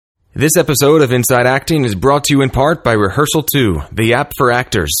This episode of Inside Acting is brought to you in part by Rehearsal 2, the app for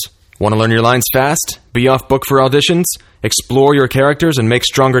actors. Want to learn your lines fast? Be off book for auditions? Explore your characters and make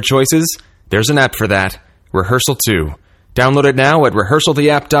stronger choices? There's an app for that. Rehearsal 2. Download it now at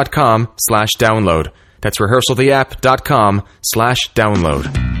rehearsaltheapp.com/download. That's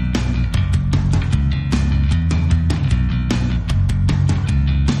rehearsaltheapp.com/download.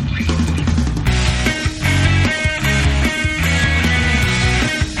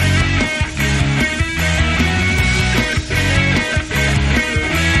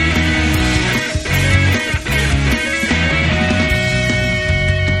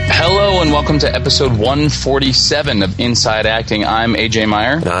 Hello and welcome to episode 147 of Inside Acting. I'm AJ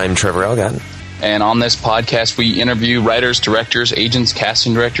Meyer. And I'm Trevor Elgott. And on this podcast, we interview writers, directors, agents,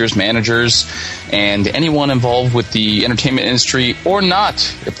 casting directors, managers, and anyone involved with the entertainment industry or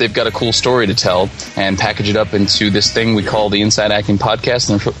not, if they've got a cool story to tell, and package it up into this thing we call the Inside Acting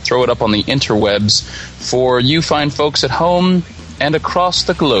Podcast and throw it up on the interwebs for you fine folks at home and across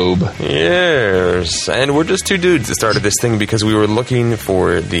the globe. Yes, and we're just two dudes that started this thing because we were looking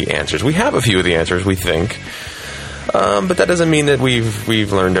for the answers. We have a few of the answers, we think, but that doesn't mean that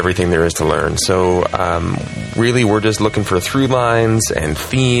we've learned everything there is to learn. So really, we're just looking for through lines and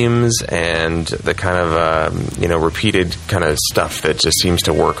themes and the kind of repeated kind of stuff that just seems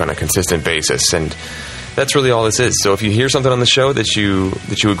to work on a consistent basis. And that's really all this is. So if you hear something on the show that you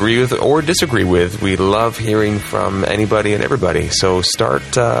agree with or disagree with, we love hearing from anybody and everybody. So start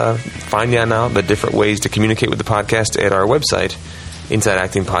finding out the different ways to communicate with the podcast at our website,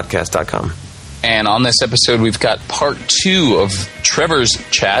 InsideActingPodcast.com. And on this episode, we've got part 2 of Trevor's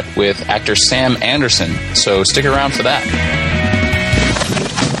chat with actor Sam Anderson. So stick around for that.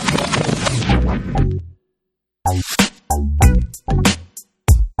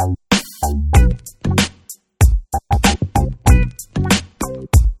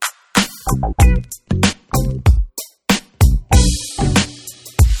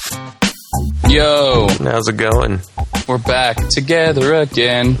 Yo. How's it going? We're back together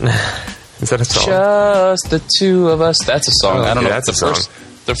again. Is that a song? Just the two of us. That's a song. I don't know. That's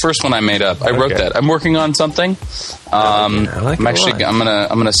the first one I made up. I wrote that. I'm working on something. I'm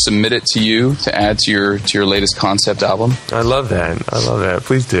gonna submit it to you to add to your latest concept album. I love that.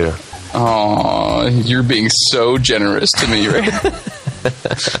 Please do. Oh, you're being so generous to me, right?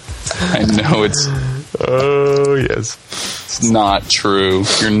 I know it's. Oh yes. It's not true.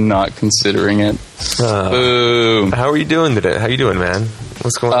 You're not considering it. Boom. How are you doing today? How you doing, man?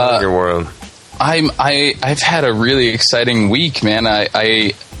 What's going on in your world? I've had a really exciting week, man.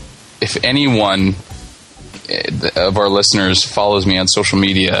 I if anyone of our listeners follows me on social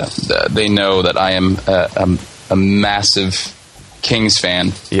media, they know that I am a massive Kings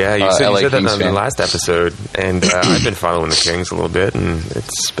fan. Yeah, you said that on the last episode, and I've been following the Kings a little bit, and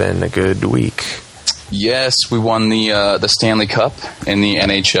it's been a good week. Yes, we won the Stanley Cup in the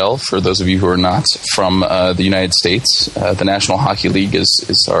NHL. For those of you who are not from the United States, the National Hockey League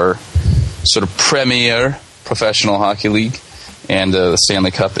is our sort of premier professional hockey league, and the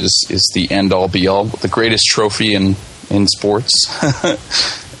Stanley Cup is the end-all, be-all, the greatest trophy in sports.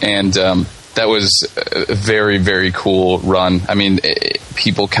 And that was a very, very cool run. I mean,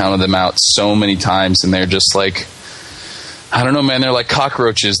 people counted them out so many times, and they're just like, I don't know, man. They're like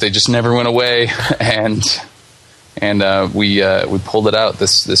cockroaches. They just never went away, and we pulled it out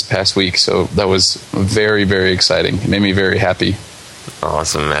this past week. So that was very, very exciting. It made me very happy.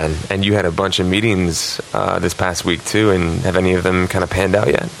 Awesome, man. And you had a bunch of meetings this past week too. And have any of them kind of panned out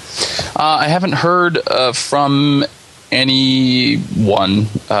yet? I haven't heard from anyone.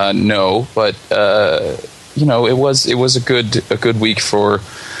 No, but it was a good week for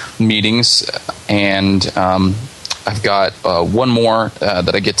meetings, and I've got one more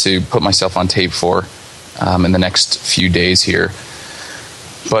that I get to put myself on tape for in the next few days here.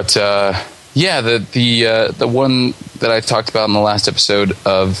 But the one that I talked about in the last episode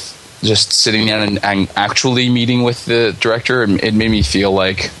of just sitting down and actually meeting with the director, it made me feel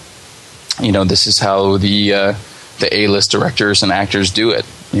like, this is how the A-list directors and actors do it.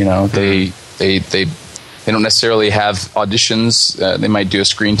 They don't necessarily have auditions. They might do a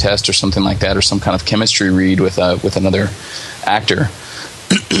screen test or something like that, or some kind of chemistry read with another actor.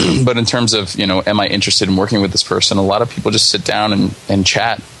 But in terms of, am I interested in working with this person? A lot of people just sit down and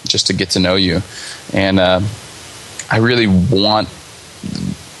chat just to get to know you. And I really want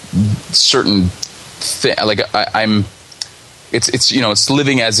certain things. Like it's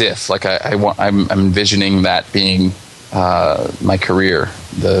living as if. Like I'm envisioning that being my career.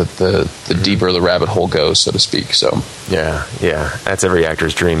 The deeper the rabbit hole goes, so to speak. So yeah, that's every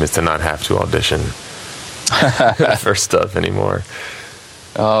actor's dream, is to not have to audition for stuff anymore.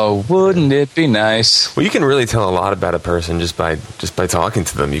 Oh, wouldn't it be nice? Well, you can really tell a lot about a person just by talking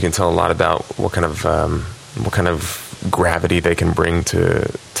to them. You can tell a lot about what kind of gravity they can bring to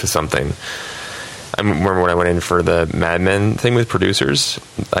something. I remember when I went in for the Mad Men thing with producers,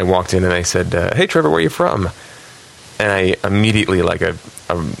 I walked in and I said, "Hey, Trevor, where are you from?" And I immediately, like a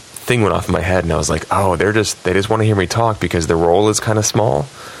thing went off in my head, and I was like, "Oh, they just want to hear me talk because the role is kind of small,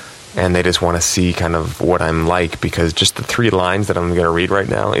 and they just want to see kind of what I'm like, because just the 3 lines that I'm going to read right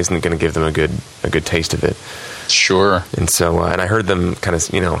now isn't going to give them a good taste of it." Sure. And so, and I heard them kind of,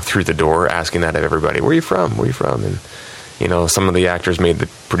 through the door asking that of everybody, "Where are you from? Where are you from?" And some of the actors made the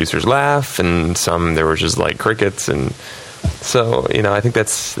producers laugh, and some there were just like crickets, and so I think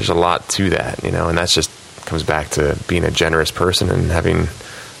there's a lot to that, and that's just comes back to being a generous person and having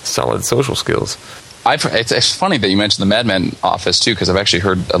solid social skills. It's funny that you mentioned the Mad Men office too, because I've actually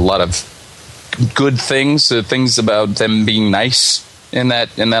heard a lot of good things about them being nice in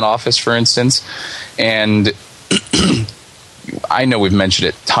that office, for instance. And I know we've mentioned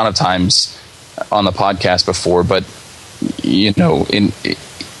it a ton of times on the podcast before, but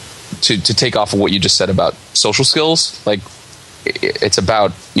to take off of what you just said about social skills, like it's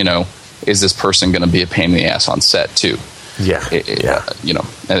about is this person going to be a pain in the ass on set too? Yeah,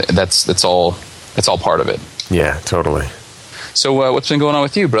 that's all part of it. Yeah, totally. So what's been going on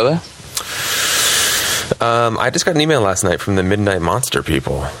with you, brother? I just got an email last night from the Midnight Monster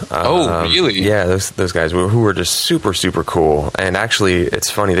people. Oh, really? Yeah, those guys who were just super, super cool. And actually, it's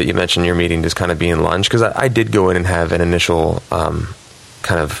funny that you mentioned your meeting just kind of being lunch, because I did go in and have an initial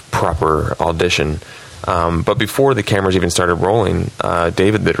kind of proper audition. But before the cameras even started rolling,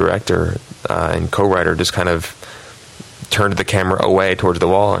 David, the director and co-writer, just kind of turned the camera away towards the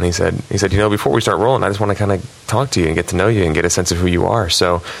wall, and he said, before we start rolling, I just want to kind of talk to you and get to know you and get a sense of who you are.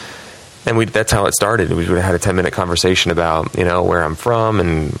 So, and that's how it started. We had a 10-minute conversation about, where I'm from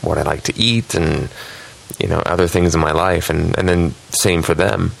and what I like to eat and, other things in my life. And then same for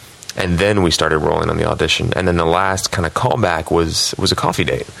them. And then we started rolling on the audition. And then the last kind of callback was a coffee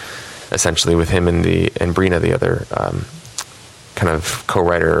date, essentially, with him and Brina, the other kind of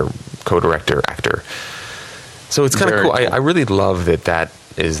co-writer, co-director, actor. So it's kind of cool. I really love that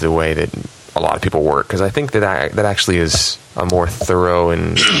is the way that a lot of people work, because I think that actually is a more thorough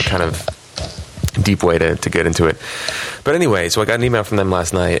and kind of deep way to get into it. But anyway, so I got an email from them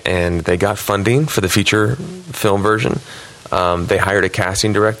last night, and they got funding for the feature film version. They hired a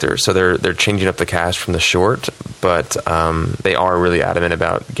casting director, so they're changing up the cast from the short, but they are really adamant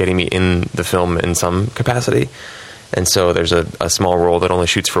about getting me in the film in some capacity. And so there's a small role that only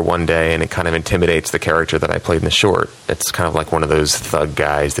shoots for 1 day, and it kind of intimidates the character that I played in the short. It's kind of like one of those thug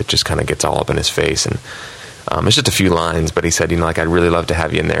guys that just kind of gets all up in his face. And it's just a few lines, but he said, I'd really love to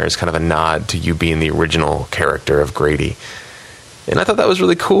have you in there as kind of a nod to you being the original character of Grady. And I thought that was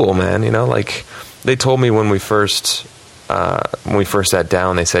really cool, man. They told me when we first sat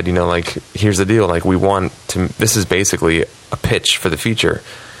down, they said, here's the deal. We want to, this is basically a pitch for the feature.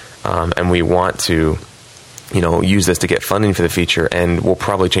 And we want to, use this to get funding for the feature, and we'll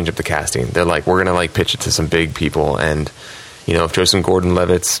probably change up the casting. They're like, we're going to pitch it to some big people, and if Joseph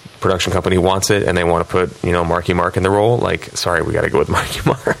Gordon-Levitt's production company wants it and they want to put Marky Mark in the role, sorry, we got to go with Marky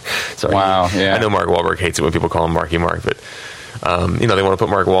Mark. Sorry. Wow. Yeah. I know Mark Wahlberg hates it when people call him Marky Mark, but they want to put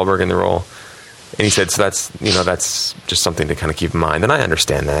Mark Wahlberg in the role. And he said, so that's just something to kind of keep in mind. And I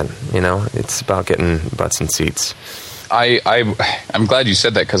understand that. It's about getting butts in seats. I'm glad you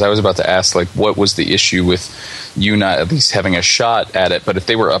said that, because I was about to ask, what was the issue with you not at least having a shot at it? But if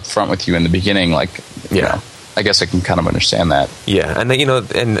they were upfront with you in the beginning, I guess I can kind of understand that. Yeah, and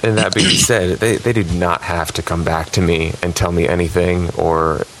and that being said, they did not have to come back to me and tell me anything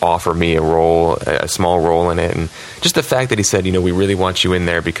or offer me a small role in it. And just the fact that he said, we really want you in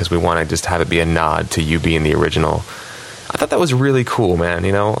there because we want to just have it be a nod to you being the original. I thought that was really cool, man.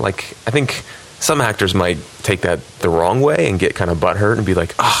 I think some actors might take that the wrong way and get kind of butthurt and be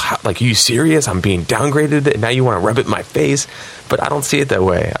like, are you serious? I'm being downgraded and now you want to rub it in my face? But I don't see it that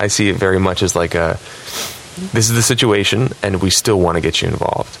way. I see it very much as this is the situation and we still want to get you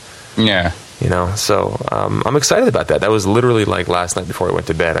involved. Yeah. So I'm excited about that. That was literally last night before I went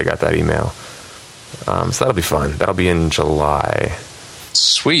to bed, I got that email. So that'll be fun. That'll be in July.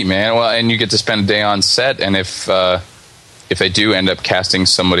 Sweet, man. Well, and you get to spend a day on set, and if they do end up casting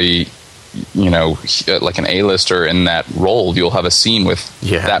somebody, like an A-lister in that role, you'll have a scene with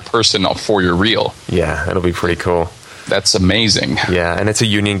that person for your reel. Yeah, it'll be pretty cool. That's amazing. Yeah, and it's a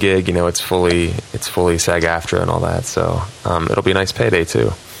union gig. It's fully SAG-AFTRA and all that. So it'll be a nice payday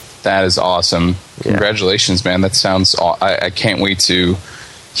too. That is awesome. Congratulations, man. That sounds. I can't wait to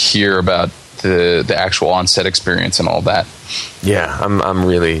hear about the actual on-set experience and all that. Yeah, I'm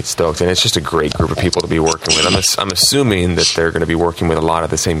really stoked, and it's just a great group of people to be working with. I'm assuming that they're going to be working with a lot of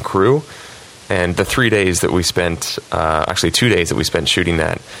the same crew, and the 3 days that we spent, actually 2 days that we spent shooting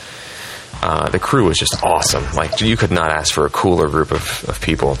that, the crew was just awesome. Like, you could not ask for a cooler group of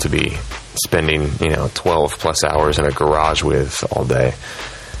people to be spending 12 plus hours in a garage with all day.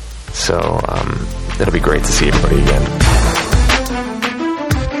 So it'll be great to see everybody again.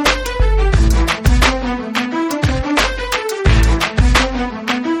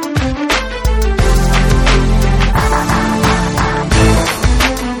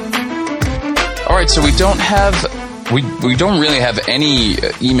 All right, so we don't really have any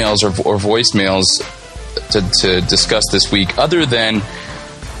emails or voicemails to discuss this week, other than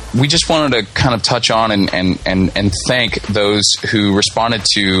we just wanted to kind of touch on and thank those who responded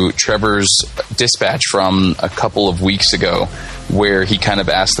to Trevor's dispatch from a couple of weeks ago, where he kind of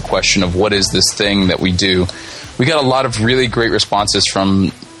asked the question of what is this thing that we do. We got a lot of really great responses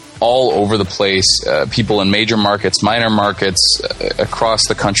from all over the place, people in major markets, minor markets, across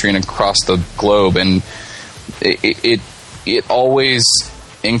the country and across the globe, and it always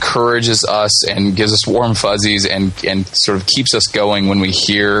encourages us and gives us warm fuzzies and sort of keeps us going when we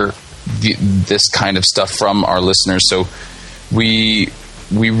hear this kind of stuff from our listeners. So we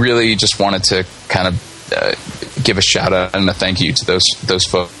really just wanted to kind of give a shout out and a thank you to those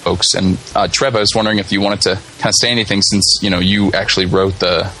folks. And Trev, I was wondering if you wanted to kind of say anything, since you actually wrote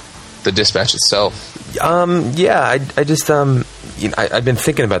the dispatch itself. Yeah, I just I've been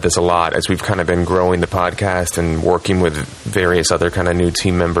thinking about this a lot as we've kind of been growing the podcast and working with various other kind of new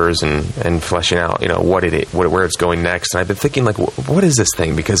team members and fleshing out where it's going next. And I've been thinking, like, what is this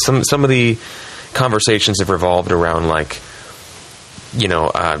thing? Because some of the conversations have revolved around, like,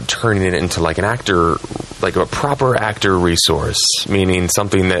 turning it into like an actor, like a proper actor resource, meaning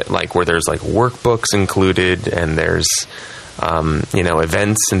something that, like, where there's like workbooks included, and there's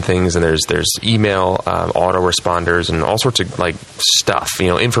events and things, and there's email autoresponders and all sorts of like stuff,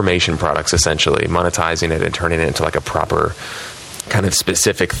 information products, essentially monetizing it and turning it into like a proper kind of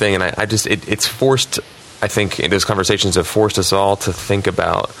specific thing. And I just it's forced, I think those conversations have forced us all to think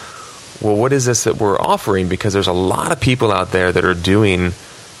about, well, what is this that we're offering? Because there's a lot of people out there that are doing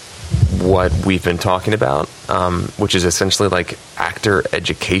what we've been talking about, which is essentially like actor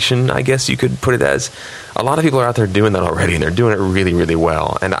education, I guess you could put it as. A lot of people are out there doing that already, and they're doing it really, really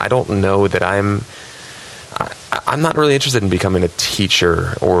well. And I don't know that I'm not really interested in becoming a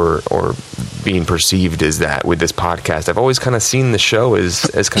teacher or being perceived as that with this podcast. I've always kind of seen the show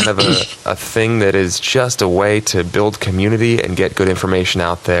as kind of a thing that is just a way to build community and get good information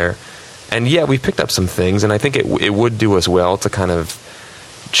out there. And yeah, we've picked up some things, and I think it would do us well to kind of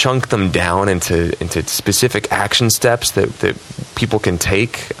chunk them down into specific action steps that people can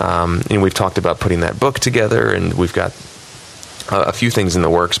take. And we've talked about putting that book together, and we've got a few things in the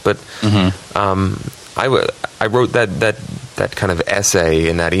works. But I wrote that kind of essay,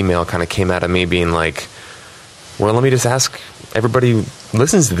 and that email kind of came out of me being like, well, let me just ask everybody who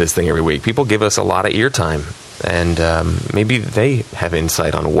listens to this thing every week. People give us a lot of ear time, and maybe they have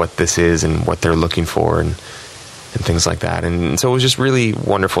insight on what this is and what they're looking for and things like that. And so it was just really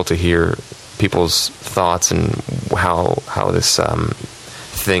wonderful to hear people's thoughts and how this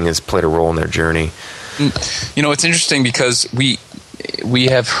thing has played a role in their journey. It's interesting because we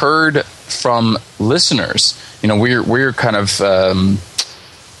have heard from listeners. We're kind of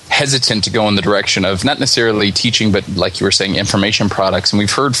hesitant to go in the direction of not necessarily teaching, but like you were saying, information products. And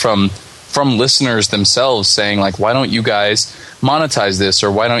we've heard from listeners themselves saying, like, why don't you guys monetize this, or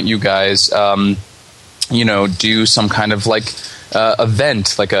why don't you guys do some kind of like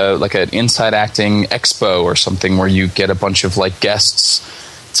event, like an Inside Acting Expo or something, where you get a bunch of like guests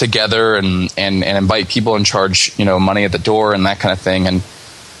together and invite people and charge money at the door and that kind of thing. And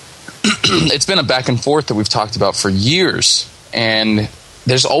it's been a back and forth that we've talked about for years, and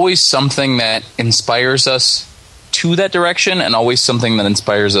there's always something that inspires us to that direction, and always something that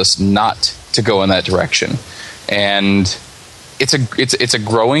inspires us not to go in that direction. And it's a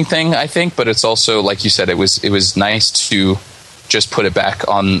growing thing, I think, but it's also, like you said, it was nice to just put it back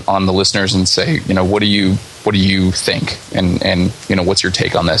on the listeners and say, what do you think, and what's your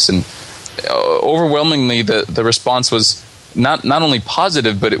take on this? And overwhelmingly, the response was not only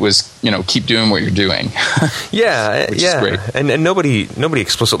positive, but it was keep doing what you're doing. Yeah, which is great. And nobody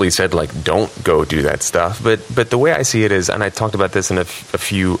explicitly said like don't go do that stuff, but the way I see it is, and I talked about this in a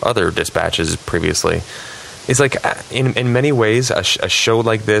few other dispatches previously. It's like, in many ways, a show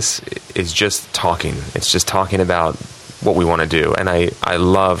like this is just talking. It's just talking about what we want to do. And I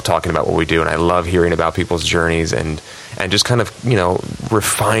love talking about what we do, and I love hearing about people's journeys and and just kind of,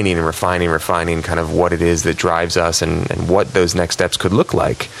 refining kind of what it is that drives us and what those next steps could look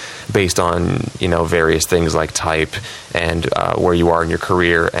like based on, various things like type and where you are in your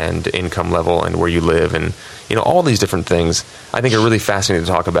career and income level and where you live and, all these different things I think are really fascinating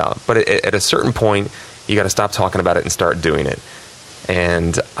to talk about. But at a certain point, you got to stop talking about it and start doing it.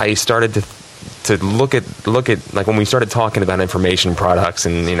 And I started to look at like when we started talking about information products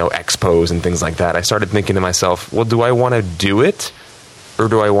and expos and things like that, I started thinking to myself, well, do I want to do it or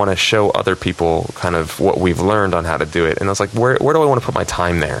do I want to show other people kind of what we've learned on how to do it? And I was like, where do I want to put my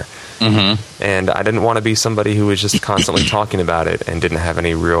time there? Mm-hmm. And I didn't want to be somebody who was just constantly talking about it and didn't have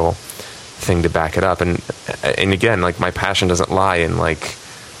any real thing to back it up. And again, like my passion doesn't lie in like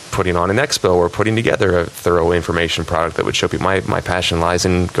putting on an expo or putting together a thorough information product that would show people. My passion lies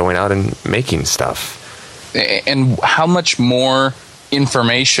in going out and making stuff. And how much more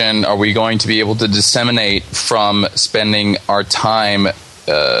information are we going to be able to disseminate from spending our time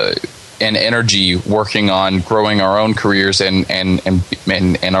and energy working on growing our own careers and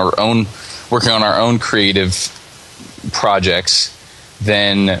our own working on our own creative projects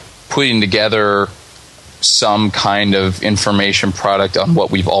than putting together some kind of information product on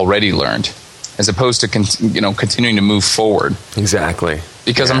what we've already learned, as opposed to continuing to move forward. Exactly.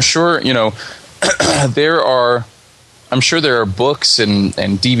 Because yeah. I'm sure there are books and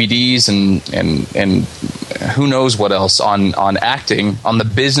DVDs and who knows what else on acting, on the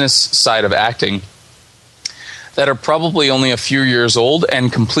business side of acting, that are probably only a few years old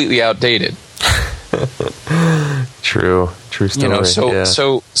and completely outdated. True story.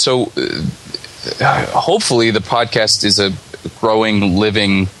 So hopefully the podcast is a growing,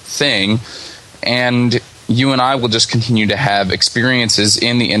 living thing, and you and I will just continue to have experiences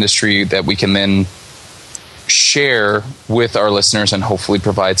in the industry that we can then share with our listeners and hopefully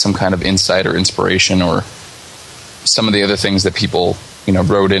provide some kind of insight or inspiration or some of the other things that people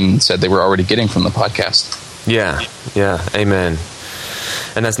wrote in and said they were already getting from the podcast. Yeah, amen.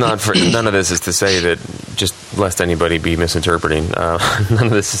 And that's not for none of this is to say that, just lest anybody be misinterpreting, none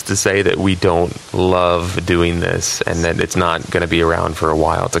of this is to say that we don't love doing this and that it's not going to be around for a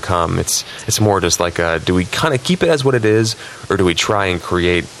while to come. It's more just like do we kind of keep it as what it is, or do we try and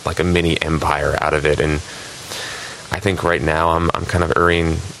create like a mini empire out of it? And I think right now I'm kind of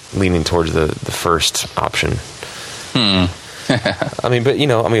leaning towards the first option.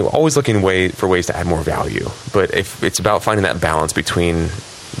 Always looking for ways to add more value. But if it's about finding that balance between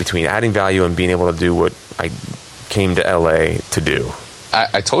adding value and being able to do what I came to LA to do.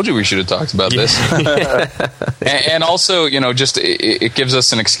 I told you we should have talked about this. and also, just it gives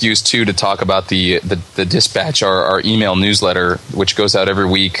us an excuse too to talk about the Dispatch, our email newsletter, which goes out every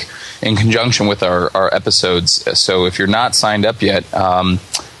week in conjunction with our episodes. So if you're not signed up yet,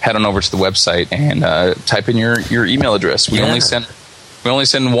 head on over to the website and type in your email address. We only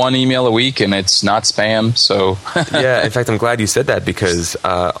send one email a week, and it's not spam. So yeah, in fact, I'm glad you said that, because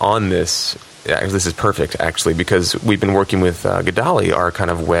on this. Yeah, this is perfect, actually, because we've been working with Gadali, our kind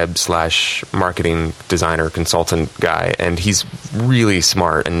of web/marketing designer consultant guy, and he's really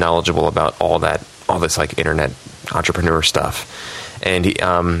smart and knowledgeable about all this like internet entrepreneur stuff. And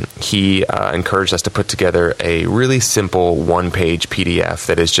he encouraged us to put together a really simple one-page PDF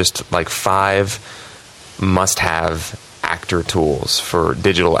that is just like 5 must-have actor tools for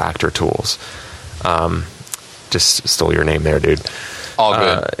digital actor tools. Just stole your name there, dude. All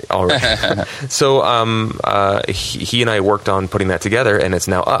good. All right. So he and I worked on putting that together, and it's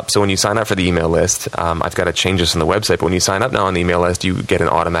now up. So when you sign up for the email list, I've got to change this on the website, but when you sign up now on the email list, you get an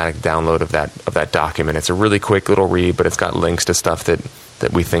automatic download of that document. It's a really quick little read, but it's got links to stuff that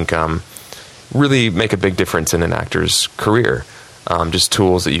we think really make a big difference in an actor's career. Just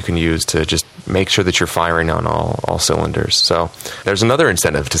tools that you can use to just make sure that you're firing on all cylinders. So there's another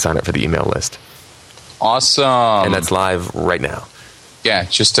incentive to sign up for the email list. Awesome. And that's live right now. Yeah,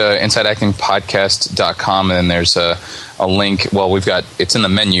 just InsideActingPodcast.com, and then there's a link. Well, it's in the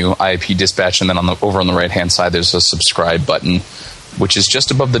menu, IAP Dispatch, and then over on the right-hand side, there's a subscribe button, which is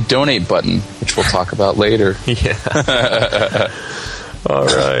just above the donate button, which we'll talk about later. Yeah. All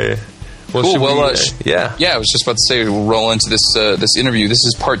right. Well, cool. I was just about to say, we'll roll into this interview. This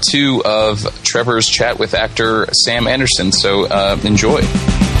is part 2 of Trevor's chat with actor Sam Anderson, so enjoy.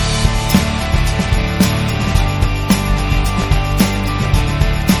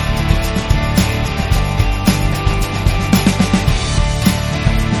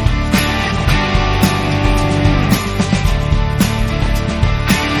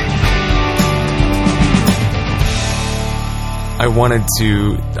 I wanted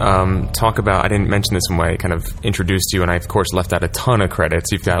to talk about, I didn't mention this when I kind of introduced you, and I, of course, left out a ton of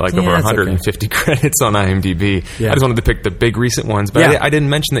credits. You've got like over 150 credits on IMDb. Yeah. I just wanted to pick the big recent ones, but I didn't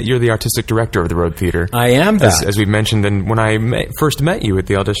mention that you're the artistic director of the Road Theater. I am that. As we mentioned, and when I first met you at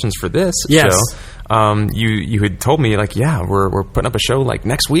the auditions for this show, you had told me, like, we're putting up a show like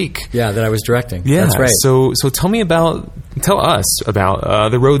next week. Yeah, that I was directing. Yeah, that's right. So tell us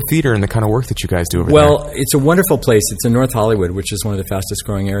about the Road Theater and the kind of work that you guys do over there. Well, it's a wonderful place. It's in North Hollywood, which is one of the fastest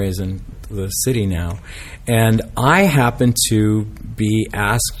growing areas in the city now. And I happened to be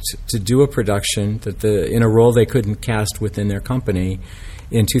asked to do a production that in a role they couldn't cast within their company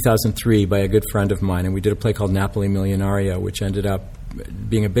in 2003 by a good friend of mine. And we did a play called Napoli Milionario, which ended up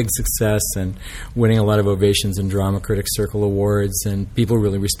being a big success and winning a lot of ovations and Drama Critics Circle awards, and people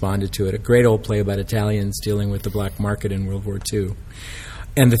really responded to it. A great old play about Italians dealing with the black market in World War II.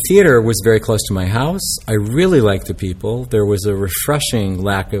 And the theater was very close to my house. I really liked the people. There was a refreshing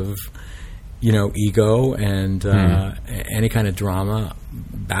lack of, ego and any kind of drama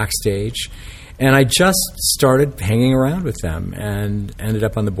backstage. And I just started hanging around with them and ended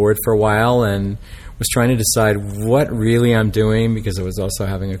up on the board for a while and was trying to decide what really I'm doing, because I was also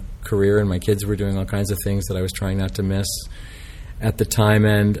having a career and my kids were doing all kinds of things that I was trying not to miss at the time.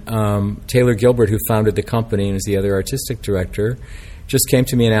 And Taylor Gilbert, who founded the company and is the other artistic director, just came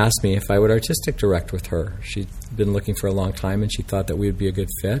to me and asked me if I would artistic direct with her. She'd been looking for a long time and she thought that we would be a good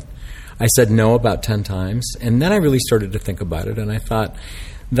fit. I said no about 10 times, and then I really started to think about it, and I thought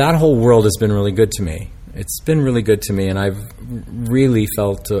that whole world has been really good to me. It's been really good to me, and I've really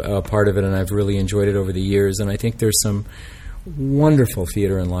felt a part of it, and I've really enjoyed it over the years. And I think there's some wonderful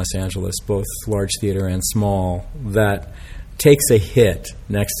theater in Los Angeles, both large theater and small, that takes a hit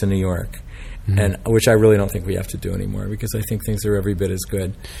next to New York, and which I really don't think we have to do anymore, because I think things are every bit as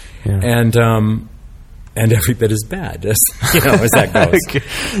good. Yeah. And every bit as bad, as that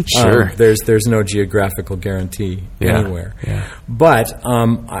goes. Sure. There's no geographical guarantee anywhere. Yeah. But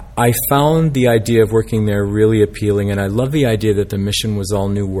I found the idea of working there really appealing, and I love the idea that the mission was all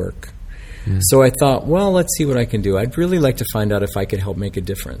new work. So I thought, well, let's see what I can do. I'd really like to find out if I could help make a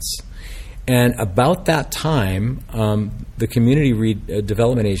difference. And about that time, the Community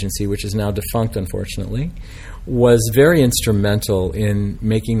Development Agency, which is now defunct, unfortunately, was very instrumental in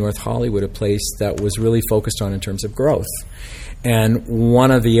making North Hollywood a place that was really focused on in terms of growth. And one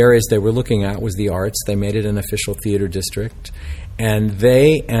of the areas they were looking at was the arts. They made it an official theater district. And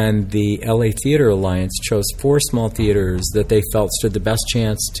they and the LA Theater Alliance chose 4 small theaters that they felt stood the best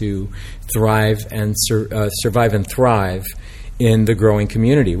chance to thrive and survive and thrive in the growing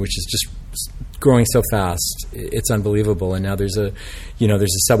community, which is just growing so fast. It's unbelievable. And now there's a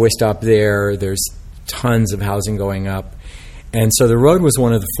subway stop there. There's tons of housing going up. And so the Road was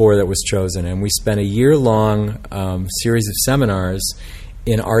one of the 4 that was chosen, and we spent a year-long series of seminars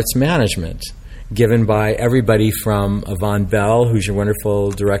in arts management given by everybody from Yvonne Bell, who's your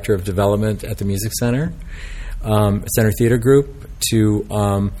wonderful director of development at the Music Center, Center Theater Group,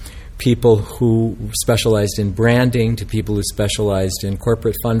 to people who specialized in branding, to people who specialized in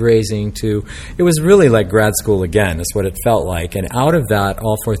corporate fundraising, it was really like grad school again, is what it felt like. And out of that,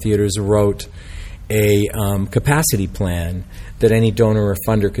 all 4 theaters wrote a capacity plan that any donor or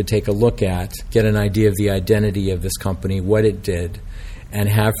funder could take a look at, get an idea of the identity of this company, what it did, and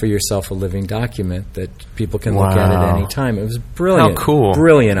have for yourself a living document that people can look at any time. It was brilliant. How cool.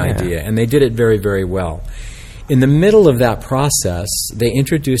 Brilliant idea. And they did it very, very well. In the middle of that process, they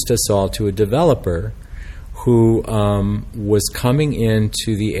introduced us all to a developer who was coming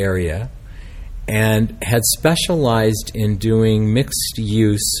into the area and had specialized in doing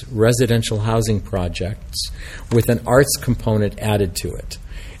mixed-use residential housing projects with an arts component added to it.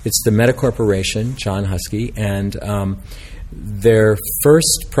 It's the Meta Corporation, John Husky, and their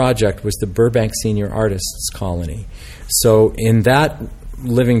first project was the Burbank Senior Artists Colony. So in that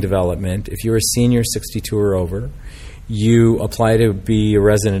living development, if you're a senior 62 or over, you apply to be a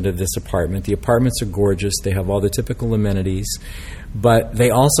resident of this apartment. The apartments are gorgeous. They have all the typical amenities, but they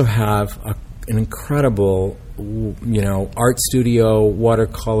also have an incredible, art studio,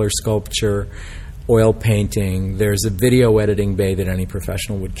 watercolor sculpture, oil painting. There's a video editing bay that any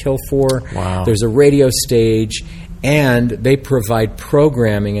professional would kill for. Wow. There's a radio stage, and they provide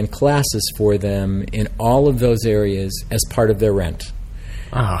programming and classes for them in all of those areas as part of their rent.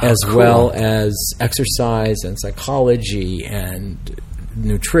 As cool. Well as exercise and psychology and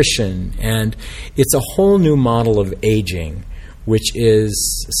nutrition. And it's a whole new model of aging, which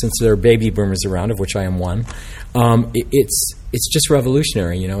is, since there are baby boomers around, of which I am one, it's just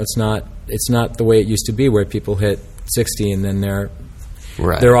revolutionary. It's not the way it used to be, where people hit 60 and then they're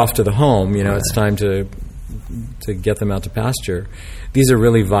off to the home. It's time to to get them out to pasture. These are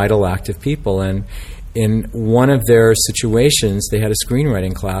really vital, active people. And in one of their situations, they had a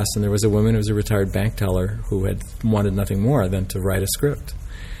screenwriting class, and there was a woman who was a retired bank teller who had wanted nothing more than to write a script.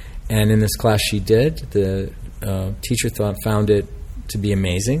 And in this class she did. The teacher found it to be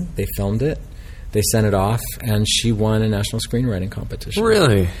amazing. They filmed it. They sent it off, and she won a national screenwriting competition.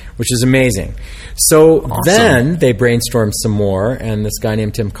 Really? Which is amazing. So awesome. Then they brainstormed some more, and this guy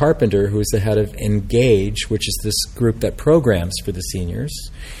named Tim Carpenter, who's the head of Engage, which is this group that programs for the seniors,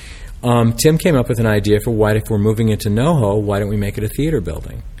 Tim came up with an idea for if we're moving into NoHo, why don't we make it a theater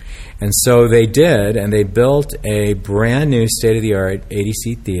building? And so they did, and they built a brand new state-of-the-art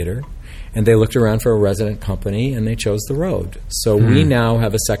 80-seat theater. And they looked around for a resident company, and they chose the Road. So we now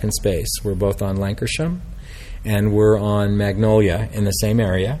have a second space. We're both on Lancashire, and we're on Magnolia in the same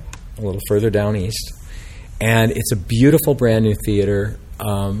area, a little further down east. And it's a beautiful brand new theater.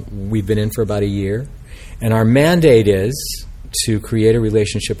 We've been in for about a year. And our mandate is to create a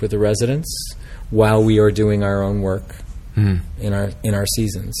relationship with the residents while we are doing our own work in our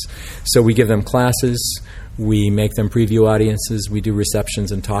seasons. So we give them classes. We make them preview audiences. We do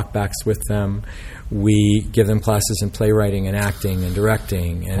receptions and talkbacks with them. We give them classes in playwriting and acting and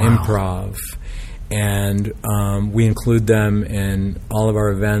directing and improv. And we include them in all of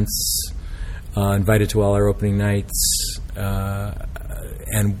our events, invited to all our opening nights.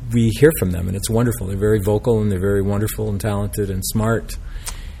 And we hear from them, and it's wonderful. They're very vocal, and they're very wonderful and talented and smart.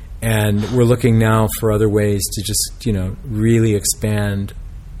 And we're looking now for other ways to just, really expand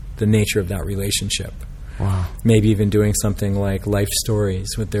the nature of that relationship. Wow. Maybe even doing something like life stories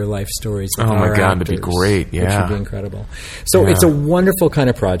with their life stories. With oh, my God, actors, that'd be great. Yeah. Which would be incredible. So it's a wonderful kind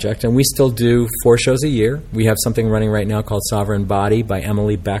of project, and we still do 4 shows a year. We have something running right now called Sovereign Body by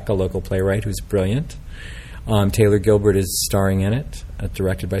Emily Beck, a local playwright who's brilliant. Taylor Gilbert is starring in it,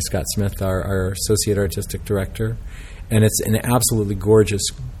 directed by Scott Smith, our associate artistic director. And it's an absolutely gorgeous,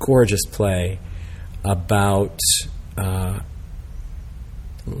 gorgeous play about...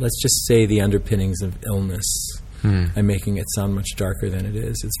 let's just say the underpinnings of illness and making it sound much darker than it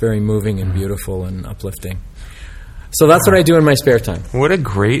is. It's very moving and beautiful and uplifting. So that's what I do in my spare time. What a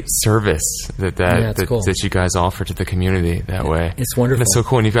great service that cool. that you guys offer to the community that way. It's wonderful. That's so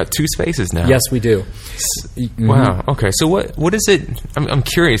cool. And you've got 2 spaces now. Yes, we do. Wow. Okay. So what is it? I'm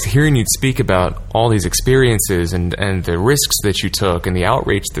curious hearing you speak about all these experiences and the risks that you took and the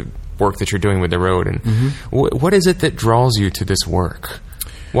outreach, the work that you're doing with the Road. And what is it that draws you to this work?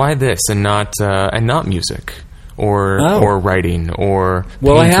 Why this and not music or writing or painting?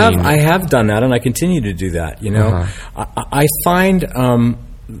 Well, I have done that, and I continue to do that. I find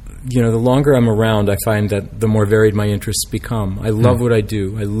the longer I'm around, I find that the more varied my interests become. I love what I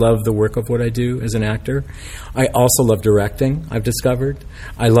do. I love the work of what I do as an actor. I also love directing, I've discovered.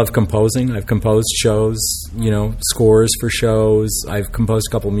 I love composing. I've composed shows, scores for shows. I've composed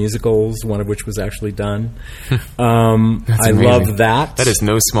a couple musicals, one of which was actually done. I love that. That is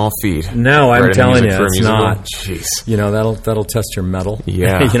no small feat. No, I'm telling you, it's not. Jeez. That'll test your mettle,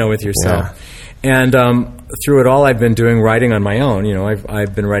 yeah. With yourself. Yeah. And through it all, I've been doing writing on my own.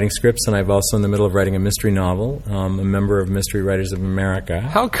 I've been writing scripts, and I've also in the middle of writing a mystery novel. A member of Mystery Writers of America.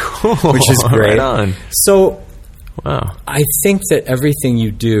 How cool! Which is great. Right on. So, wow. I think that everything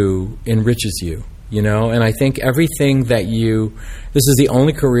you do enriches you. And I think everything that this is the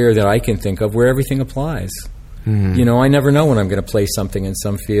only career that I can think of where everything applies. I never know when I'm going to play something in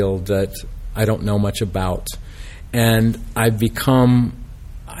some field that I don't know much about, and I've become,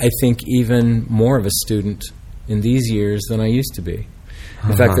 I think, even more of a student in these years than I used to be.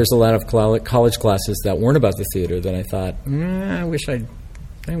 In fact, there's a lot of college classes that weren't about the theater that I thought, I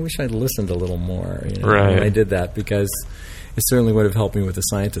wish I'd listened a little more. Right. And I did that because it certainly would have helped me with the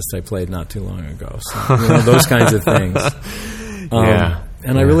scientist I played not too long ago. So, those kinds of things.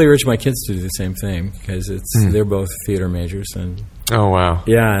 And I really urge my kids to do the same thing because they're both theater majors. And oh, wow.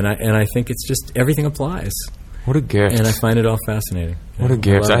 Yeah, and I think it's just everything applies. What a gift. And I find it all fascinating. What a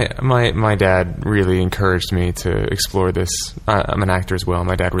gift. My dad really encouraged me to explore this. I'm an actor as well.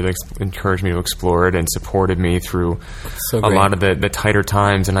 My dad really encouraged me to explore it and supported me through a lot of the tighter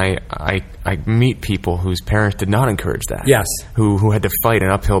times. And I meet people whose parents did not encourage that. Yes. Who had to fight an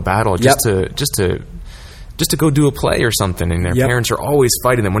uphill battle just to go do a play or something. And their parents are always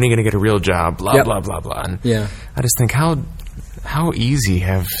fighting them. When are you going to get a real job? Blah, blah, blah, blah. And I just think how easy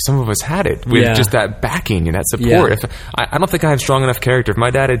have some of us had it with just that backing and that support. I don't think I have strong enough character. If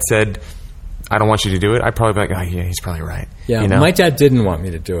my dad had said, I don't want you to do it, I'd probably be like, oh, yeah, he's probably right. Yeah, my dad didn't want me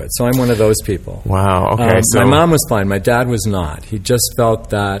to do it, so I'm one of those people. Wow, okay. My mom was fine. My dad was not. He just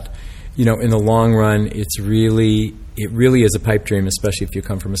felt that, in the long run, it really is a pipe dream, especially if you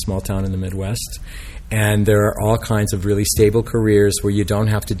come from a small town in the Midwest. And there are all kinds of really stable careers where you don't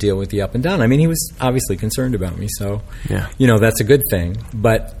have to deal with the up and down. I mean, he was obviously concerned about me, so, that's a good thing.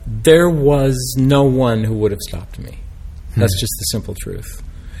 But there was no one who would have stopped me. That's just the simple truth.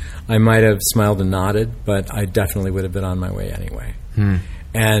 I might have smiled and nodded, but I definitely would have been on my way anyway.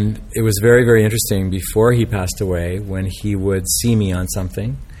 And it was very, very interesting before he passed away, when he would see me on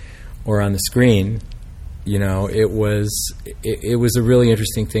something or on the screen, it was a really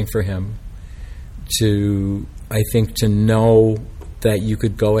interesting thing for him to know that you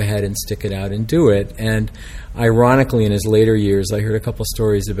could go ahead and stick it out and do it. And ironically, in his later years, I heard a couple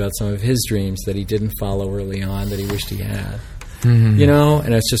stories about some of his dreams that he didn't follow early on that he wished he had.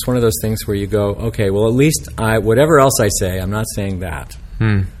 And it's just one of those things where you go, okay, well, at least whatever else I say, I'm not saying that.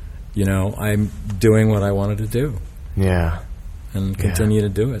 I'm doing what I wanted to do. Yeah. And continue to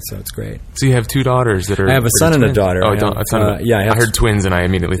do it, so it's great. So you have 2 daughters that are... I have a son and a daughter. Oh, a son. I heard twins, and I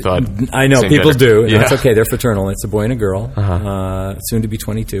immediately thought... I know, people do. And that's okay, they're fraternal. It's a boy and a girl, soon to be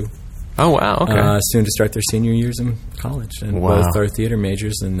 22. Oh, wow, okay. Soon to start their senior years in college. And both are theater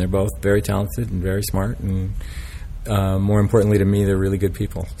majors, and they're both very talented and very smart, and more importantly to me, they're really good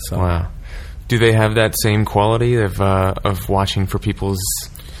people. So. Wow. Do they have that same quality of watching for people's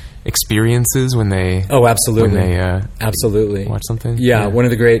experiences when they... Oh, absolutely. When they absolutely watch something? Yeah, one of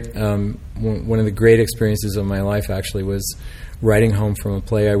the great experiences of my life actually was writing home from a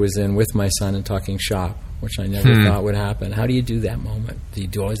play I was in with my son and talking shop, which I never thought would happen. How do you do that moment?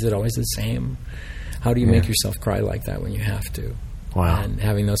 Is it always the same? How do you make yourself cry like that when you have to? Wow. And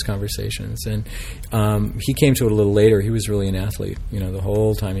having those conversations. And he came to it a little later. He was really an athlete, the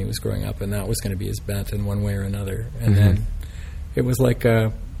whole time he was growing up, and that was going to be his bent in one way or another. And then it was like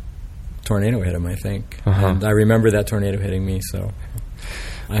a tornado hit him, I think. And I remember that tornado hitting me, so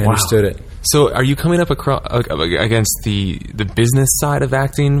I understood it. So are you coming up against the business side of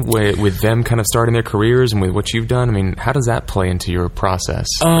acting, with them kind of starting their careers and with what you've done? I mean, how does that play into your process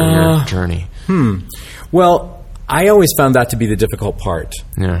or your journey? Well, I always found that to be the difficult part.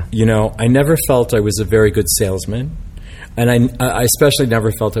 Yeah. I never felt I was a very good salesman. And I especially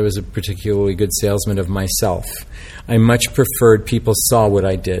never felt I was a particularly good salesman of myself. I much preferred people saw what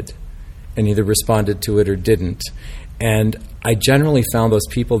I did and either responded to it or didn't. And I generally found those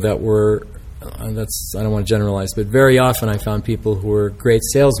people that were, I don't want to generalize, but very often I found people who were great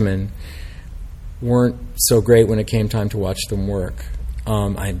salesmen weren't so great when it came time to watch them work.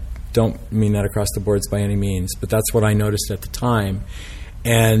 I don't mean that across the boards by any means, but that's what I noticed at the time.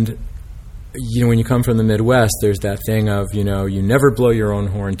 And when you come from the Midwest, there's that thing of, you never blow your own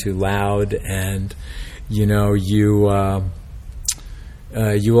horn too loud, and, you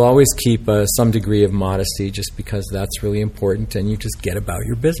always keep some degree of modesty just because that's really important, and you just get about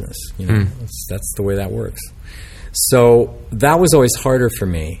your business. That's the way that works. So that was always harder for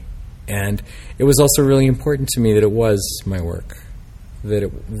me, and it was also really important to me that it was my work. That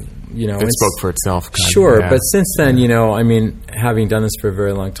it spoke for itself. Sure, but since then, having done this for a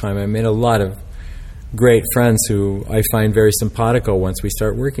very long time, I made a lot of great friends who I find very simpatico once we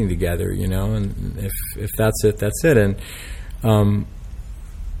start working together. And if that's it, that's it. And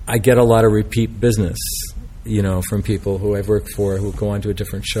I get a lot of repeat business, from people who I've worked for who go on to a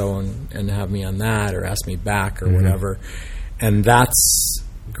different show and have me on that or ask me back or whatever, and that's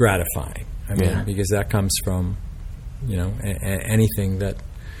gratifying. Because that comes from anything that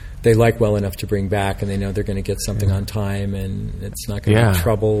they like well enough to bring back, and they know they're going to get something on time, and it's not going to be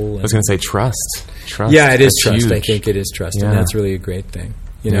trouble. I was going to say trust. Yeah, it is trust. Huge. I think it is trust, and that's really a great thing.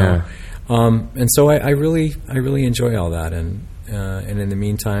 And so I really enjoy all that, and in the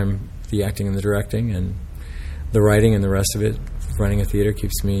meantime, the acting and the directing and the writing and the rest of it, running a theater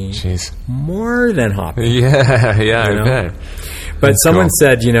keeps me more than happy. Yeah, I bet. But that's someone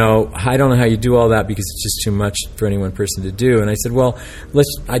said, I don't know how you do all that because it's just too much for any one person to do. And I said, well,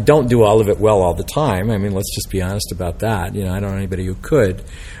 I don't do all of it well all the time. Let's just be honest about that. I don't know anybody who could.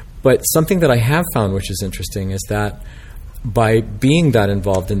 But something that I have found, which is interesting, is that by being that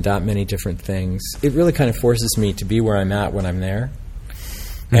involved in that many different things, it really kind of forces me to be where I'm at when I'm there.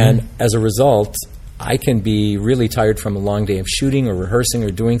 And as a result, I can be really tired from a long day of shooting or rehearsing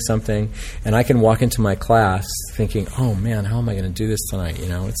or doing something, and I can walk into my class thinking, oh man, how am I going to do this tonight?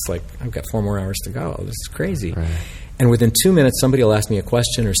 It's like, I've got 4 more hours to go. This is crazy. Right. And within 2 minutes, somebody will ask me a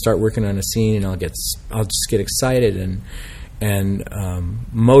question or start working on a scene, and I'll just get excited and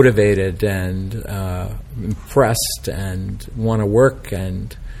motivated and impressed and want to work,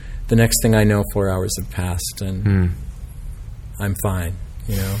 and the next thing I know, 4 hours have passed, and I'm fine.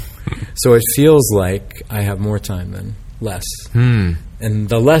 So it feels like I have more time than less. And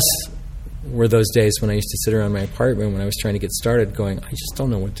the less were those days when I used to sit around my apartment when I was trying to get started going, I just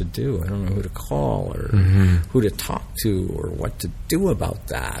don't know what to do. I don't know who to call or who to talk to or what to do about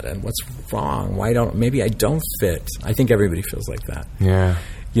that and what's wrong. Maybe I don't fit. I think everybody feels like that. Yeah.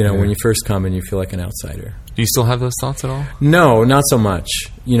 When you first come and you feel like an outsider. Do you still have those thoughts at all? No, not so much.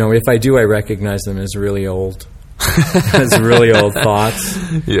 If I do, I recognize them as really old. As really old thoughts.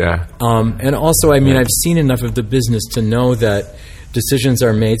 Yeah. And also, I've seen enough of the business to know that decisions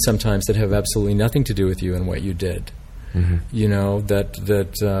are made sometimes that have absolutely nothing to do with you and what you did.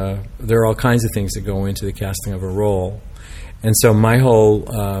 That there are all kinds of things that go into the casting of a role. And so my whole,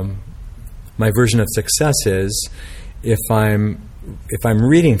 my version of success is if I'm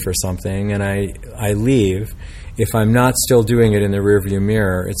reading for something and I leave, if I'm not still doing it in the rearview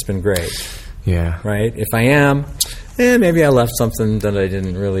mirror, it's been great. Yeah. Right? If I am, maybe I left something that I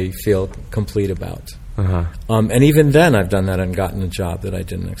didn't really feel complete about. And even then, I've done that and gotten a job that I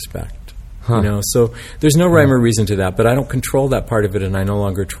didn't expect. So there's no rhyme or reason to that, but I don't control that part of it, and I no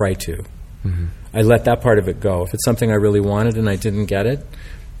longer try to. I let that part of it go. If it's something I really wanted and I didn't get it,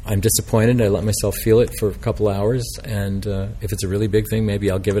 I'm disappointed. I let myself feel it for a couple hours, and if it's a really big thing,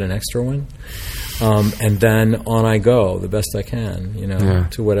 maybe I'll give it an extra one. And then on I go, the best I can,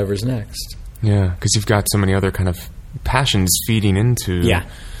 to whatever's next. Yeah, because you've got so many other kind of passions feeding into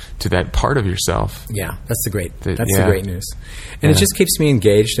to that part of yourself. Yeah, that's the great news. And it just keeps me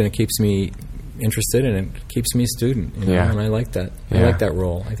engaged, and it keeps me interested, and it keeps me a student. And I like that. I like that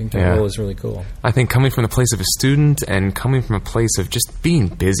role. I think that role is really cool. I think coming from the place of a student and coming from a place of just being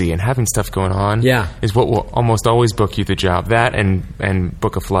busy and having stuff going on is what will almost always book you the job. That and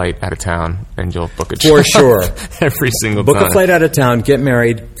book a flight out of town, and you'll book a job. For sure. Every single time. Book a flight out of town, get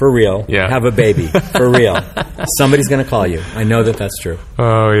married, for real, have a baby, for real. Somebody's going to call you. I know that's true.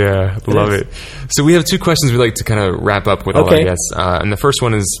 Oh, yeah. Love it. So we have two questions we'd like to kind of wrap up with all our guests. And the first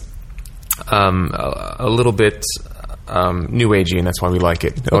one is a little bit new agey, and that's why we like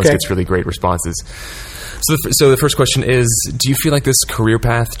it. It always gets really great responses. So the first question is, do you feel like this career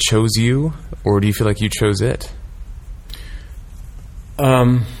path chose you, or do you feel like you chose it?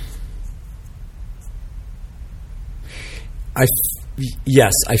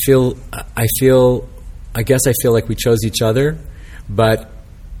 Yes, I guess I feel like we chose each other, but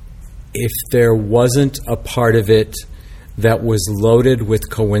if there wasn't a part of it that was loaded with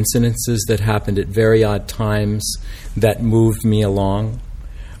coincidences that happened at very odd times that moved me along,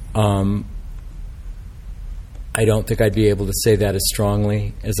 I don't think I'd be able to say that as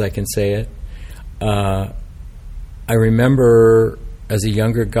strongly as I can say it. I remember as a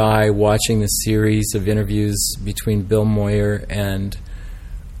younger guy watching the series of interviews between Bill Moyer and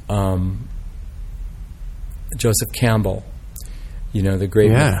Joseph Campbell, the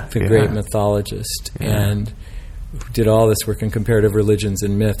great mythologist, and who did all this work in comparative religions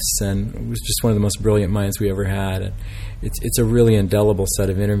and myths, and was just one of the most brilliant minds we ever had. And it's a really indelible set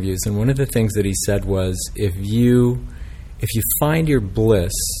of interviews. And one of the things that he said was, if you find your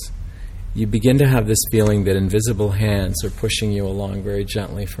bliss, you begin to have this feeling that invisible hands are pushing you along very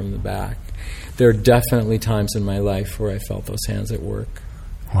gently from the back. There are definitely times in my life where I felt those hands at work.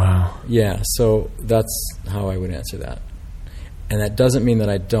 Wow. Yeah, so that's how I would answer that. And that doesn't mean that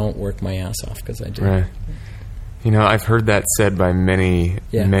I don't work my ass off, because I do. Right. I've heard that said by many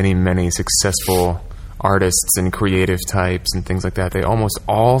successful artists and creative types and things like that. They almost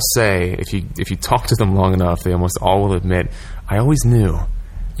all say, if you talk to them long enough, they almost all will admit, I always knew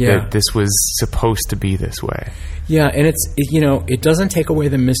that this was supposed to be this way. Yeah, and it doesn't take away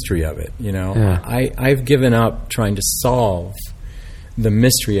the mystery of it. I've given up trying to solve the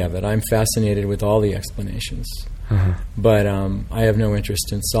mystery of it. I'm fascinated with all the explanations. But I have no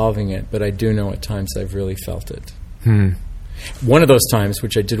interest in solving it, but I do know at times I've really felt it. One of those times,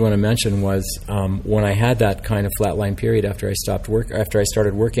 which I did want to mention, was when I had that kind of flatline period after I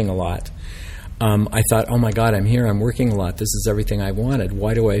started working a lot. I thought, oh my God, I'm here, I'm working a lot, this is everything I wanted.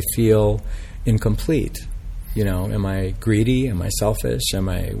 Why do I feel incomplete? Am I greedy? Am I selfish?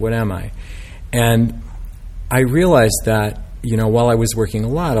 What am I? And I realized that while I was working a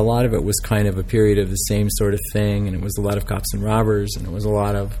lot of it was kind of a period of the same sort of thing, and it was a lot of cops and robbers, and it was a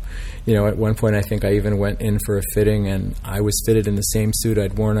lot of, at one point I think I even went in for a fitting, and I was fitted in the same suit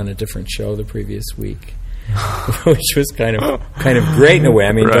I'd worn on a different show the previous week, which was kind of great in a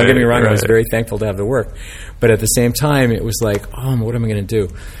way. Don't get me wrong, I was very thankful to have the work, but at the same time it was like, what am I going to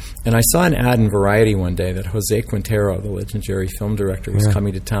do? And I saw an ad in Variety one day that Jose Quintero, the legendary film director, was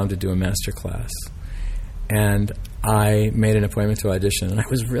coming to town to do a master class. And I made an appointment to audition, and I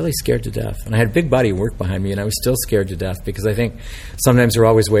was really scared to death. And I had a big body of work behind me, and I was still scared to death because I think sometimes we're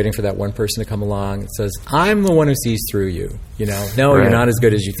always waiting for that one person to come along that says, I'm the one who sees through you. You know, no, Right. you're not as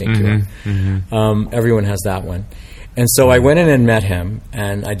good as you think you are. Mm-hmm. Everyone has that one. And so I went in and met him,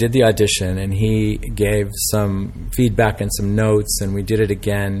 and I did the audition, and he gave some feedback and some notes, and we did it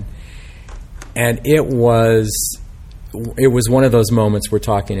again. And it was one of those moments we're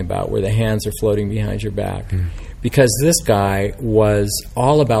talking about where the hands are floating behind your back. Because this guy was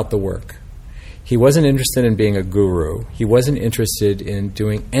all about the work. He wasn't interested in being a guru. He wasn't interested in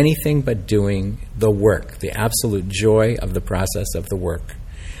doing anything but doing the work, the absolute joy of the process of the work.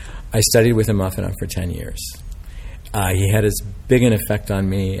 I studied with him off and on for 10 years. He had as big an effect on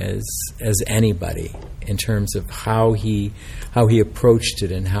me as anybody in terms of how he approached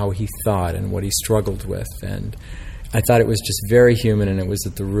it and how he thought and what he struggled with. And I thought it was just very human, and it was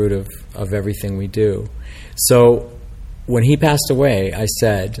at the root of everything we do. So when he passed away, I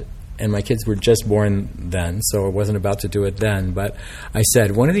said, and my kids were just born then, so I wasn't about to do it then, but I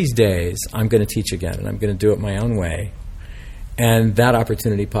said, one of these days I'm going to teach again, and I'm going to do it my own way. And that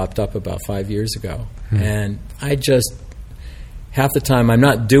opportunity popped up about 5 years ago. And I just, half the time, I'm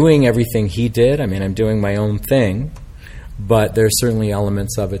not doing everything he did. I mean, I'm doing my own thing, but there's certainly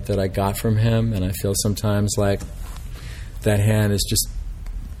elements of it that I got from him, and I feel sometimes like that hand is just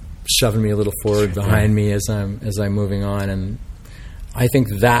shoving me a little forward behind me as I'm moving on, and I think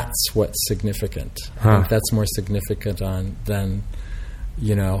that's what's significant. I think that's more significant than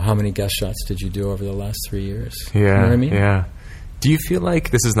how many guest shots did you do over the last 3 years? Yeah, you know what I mean? Yeah. Do you feel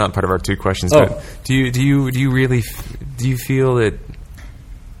like this is not part of our two questions? Oh. But do you really feel that?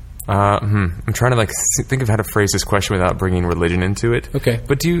 I'm trying to think of how to phrase this question without bringing religion into it. Okay.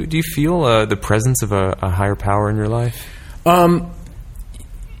 But do you feel the presence of a higher power in your life?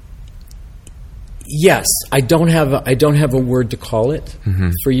 Yes, I don't have a word to call it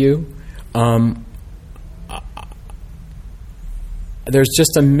for you. There's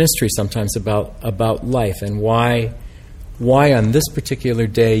just a mystery sometimes about life and why on this particular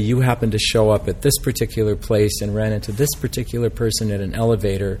day you happen to show up at this particular place and ran into this particular person at an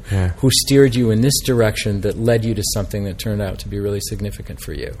elevator who steered you in this direction that led you to something that turned out to be really significant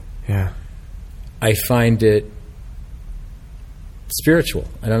for you. Yeah. I find it spiritual.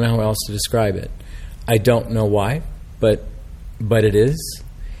 I don't know how else to describe it. I don't know why, but it is.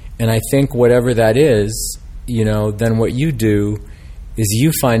 And I think whatever that is, then what you do is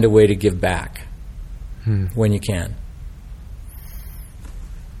you find a way to give back when you can.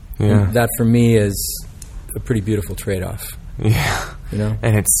 Yeah. And that for me is a pretty beautiful trade-off. Yeah.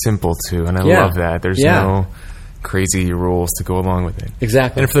 And it's simple too, and I love that. There's no crazy rules to go along with it.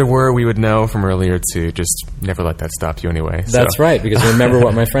 Exactly. And if there were, we would know from earlier to just never let that stop you anyway. That's right, because remember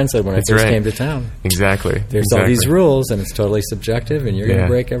what my friend said when I first came to town. Exactly. There's all these rules, and it's totally subjective, and you're going to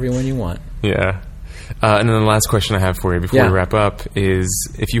break every one you want. Yeah. And then the last question I have for you before we wrap up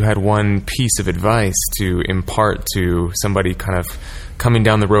is, if you had one piece of advice to impart to somebody kind of coming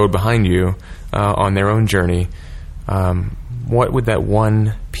down the road behind you on their own journey, what would that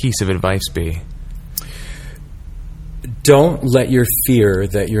one piece of advice be? Don't let your fear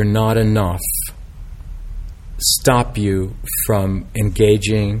that you're not enough stop you from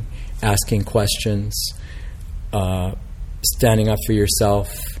engaging, asking questions, standing up for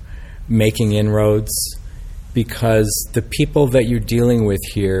yourself, making inroads, because the people that you're dealing with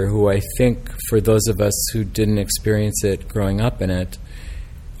here, who I think for those of us who didn't experience it growing up in it,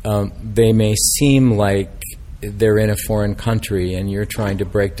 they may seem like they're in a foreign country and you're trying to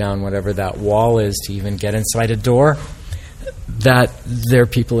break down whatever that wall is to even get inside a door, that they're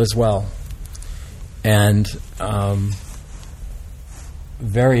people as well. And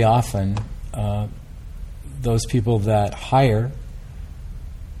very often, those people that hire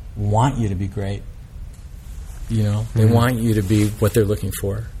want you to be great. They want you to be what they're looking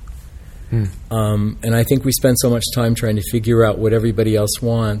for. And I think we spend so much time trying to figure out what everybody else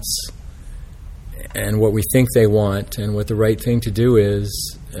wants and what we think they want and what the right thing to do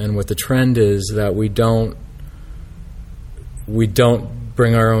is and what the trend is, that we don't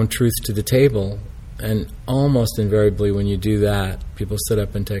bring our own truth to the table. And almost invariably when you do that, people sit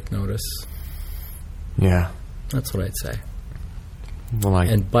up and take notice. Yeah. That's what I'd say. Well,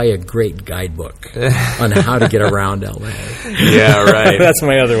 and buy a great guidebook on how to get around LA. Yeah, right. That's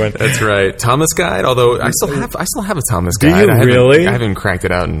my other one. That's right. Thomas Guide. Although I still have a Thomas Guide. Do you really? I haven't cracked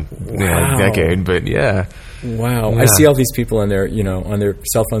it out in a decade, but yeah. Wow. Yeah. I see all these people on their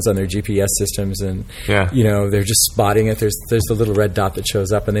cell phones, on their GPS systems, and they're just spotting it. There's the little red dot that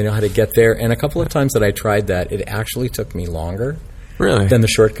shows up, and they know how to get there. And a couple of times that I tried that, it actually took me longer Really? than the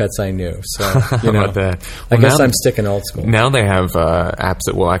shortcuts I knew. So, How about that? I Well, guess now- I'm sticking old school. Now they have apps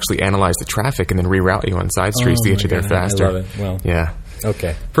that will actually analyze the traffic and then reroute you on side streets to get my you there God, faster. I love it. Well, Yeah.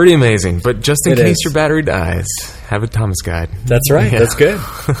 okay. Pretty amazing. But just in It case is. your battery dies, have a Thomas guide. That's right. Yeah. That's good.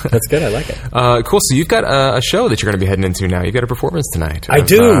 That's good. I like it. Cool. So you've got a show that you're going to be heading into now. You got a performance tonight. I of,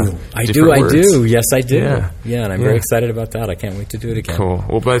 do. I different words. do. Yes, I do. Yeah. And I'm very excited about that. I can't wait to do it again. Cool.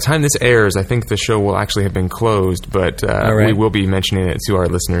 Well, by the time this airs, I think the show will actually have been closed, but All right. we will be mentioning it to our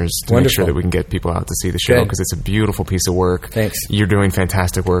listeners to make sure Wonderful. that we can get people out to see the show Good. because it's a beautiful piece of work. Thanks. You're doing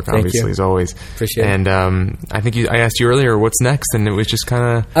fantastic work, Thank obviously, you. as always. Appreciate it. And I think I asked you earlier what's next, and it was just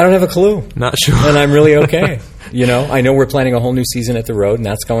kind of I don't have a clue. not sure. And I'm really okay. I know we're planning a whole new season at the Road, and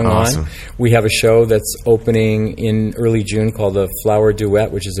that's going Awesome. on. We have a show that's opening in early June called The Flower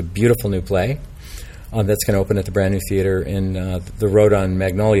Duet, which is a beautiful new play that's going to open at the brand new theater in the Road on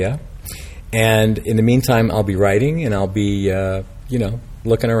Magnolia. And in the meantime, I'll be writing, and I'll be,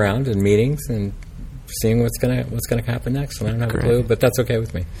 looking around in meetings and seeing what's gonna happen next. And I don't have Great. a clue, but that's okay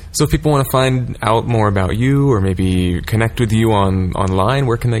with me. So if people want to find out more about you or maybe connect with you online,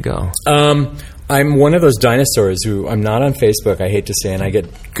 where can they go? I'm one of those dinosaurs who I'm not on Facebook. I hate to say, and I get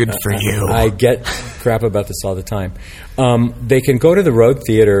Good for you. I get crap about this all the time. They can go to the Road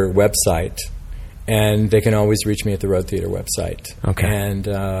Theater website, and they can always reach me at the Road Theater website. Okay. And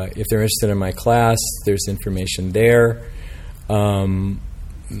if they're interested in my class, there's information there.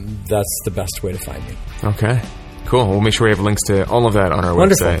 That's the best way to find me. Okay. Cool. We'll make sure we have links to all of that on our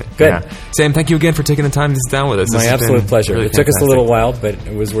Wonderful. website. Good. Yeah. Sam, thank you again for taking the time to sit down with us. My This has absolute been pleasure. really It took us a fantastic. little while, but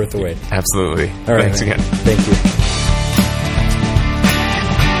it was worth the wait. Absolutely. All right. Thanks man. again. Thank you.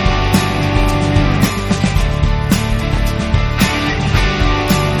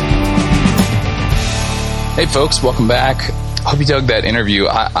 Hey, folks, welcome back. Hope you dug that interview.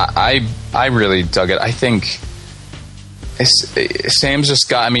 I really dug it. I think Sam's just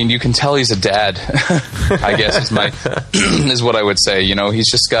got. I mean, you can tell he's a dad. I guess is what I would say. He's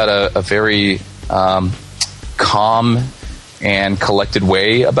just got a very calm and collected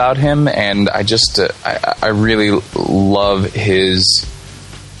way about him, and I really love his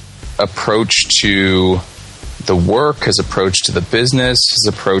approach to the work, his approach to the business, his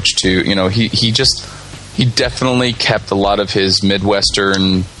approach to he definitely kept a lot of his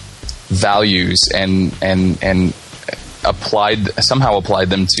Midwestern values and applied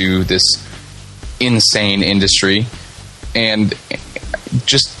them to this insane industry, and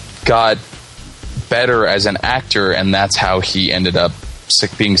just got better as an actor, and that's how he ended up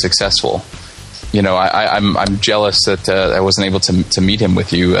being successful. I'm jealous that I wasn't able to meet him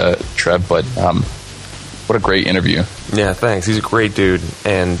with you, Trev, but what a great interview. Yeah, thanks. He's a great dude,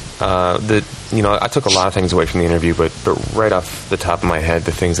 and I took a lot of things away from the interview, but right off the top of my head,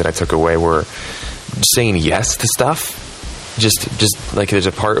 the things that I took away were saying yes to stuff. Just like there's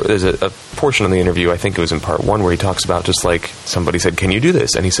a portion of the interview, I think it was in part 1, where he talks about just like somebody said, "Can you do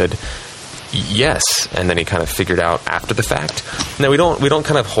this?" and he said yes, and then he kind of figured out after the fact. Now we don't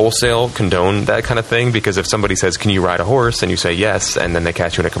kind of wholesale condone that kind of thing, because if somebody says, "Can you ride a horse?" and you say yes, and then they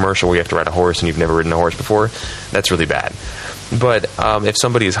catch you in a commercial where you have to ride a horse and you've never ridden a horse before, that's really bad. But if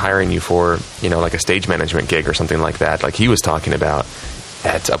somebody is hiring you for like a stage management gig or something like that, like he was talking about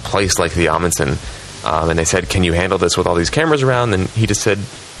at a place like the Amundsen, and they said, "Can you handle this with all these cameras around?" and he just said,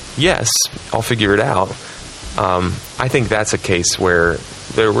 "Yes, I'll figure it out." I think that's a case where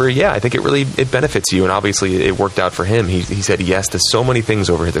I think it benefits you, and obviously it worked out for him. He said yes to so many things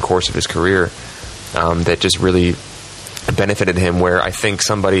over the course of his career that just really benefited him, where I think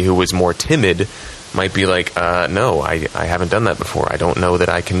somebody who was more timid might be like, no, I haven't done that before. I don't know that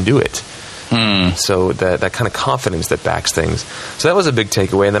I can do it. So that kind of confidence that backs things. So that was a big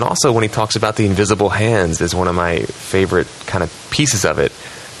takeaway. And then also when he talks about the invisible hands is one of my favorite kind of pieces of it.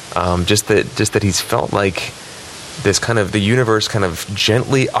 Just that he's felt like this kind of the universe kind of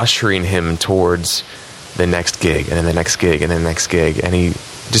gently ushering him towards the next gig and then the next gig and then the next gig. And he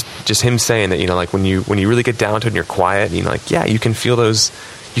just him saying that, like when you really get down to it and you're quiet, like, yeah, you can feel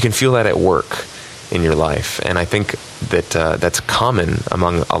that at work in your life. And I think that that's common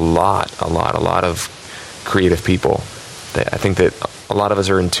among a lot of creative people. I think that a lot of us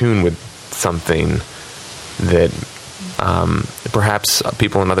are in tune with something that perhaps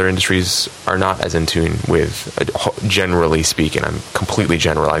people in other industries are not as in tune with, generally speaking. I'm completely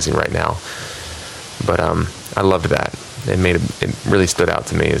generalizing right now. But I loved that. It really stood out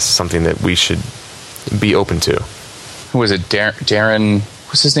to me as something that we should be open to. Who was it? Darren,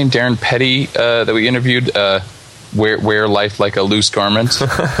 what's his name? Darren Petty, that we interviewed. Wear life like a loose garment. Do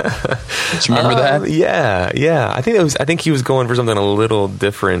you remember that? Yeah. I think he was going for something a little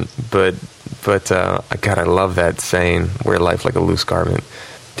different, but But, God, I love that saying, wear life like a loose garment.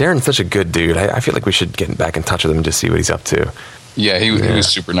 Darren's such a good dude. I feel like we should get back in touch with him and just see what he's up to. Yeah, he was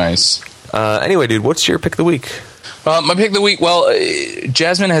super nice. Anyway, dude, what's your pick of the week? My pick of the week, well,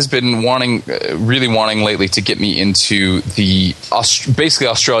 Jasmine has been really wanting lately to get me into the basically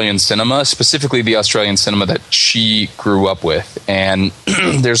Australian cinema, specifically the Australian cinema that she grew up with. And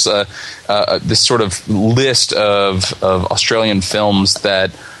there's this sort of list of Australian films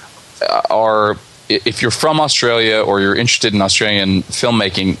that are, if you're from Australia or you're interested in Australian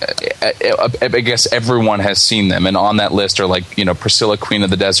filmmaking, I guess everyone has seen them. And on that list are like, Priscilla, Queen of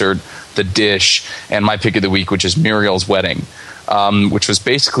the Desert, The Dish, and my pick of the week, which is Muriel's Wedding, which was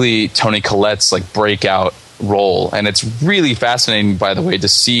basically Toni Collette's like breakout role. And it's really fascinating, by the way, to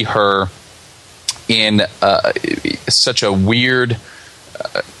see her in such a weird,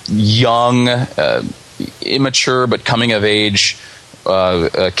 young, immature but coming of age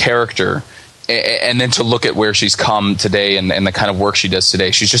character. And then to look at where she's come today and the kind of work she does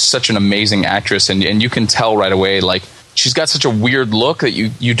today. She's just such an amazing actress, and you can tell right away, like, she's got such a weird look that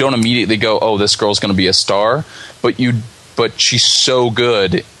you don't immediately go, oh, this girl's going to be a star, but she's so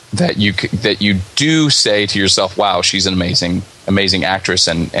good that you do say to yourself, wow, she's an amazing actress,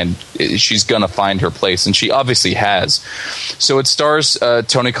 and she's going to find her place, and she obviously has. So it stars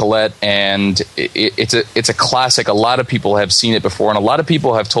Toni Collette, and it's a classic. A lot of people have seen it before, and a lot of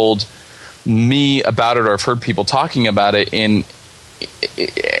people have told me about it, or I've heard people talking about it and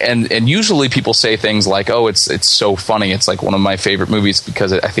usually people say things like, oh, it's so funny, it's like one of my favorite movies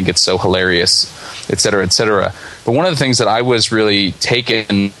because I think it's so hilarious, etc., etc. But one of the things that I was really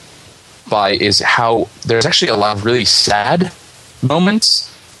taken by is how there's actually a lot of really sad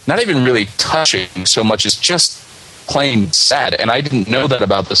moments, not even really touching so much as just plain sad. And I didn't know that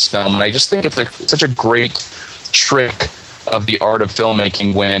about this film, and I just think it's such a great trick of the art of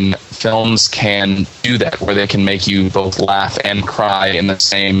filmmaking when films can do that, where they can make you both laugh and cry in the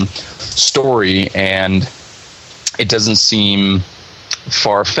same story, and it doesn't seem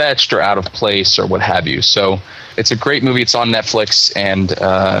far-fetched or out of place or what have you. So it's a great movie. It's on Netflix, and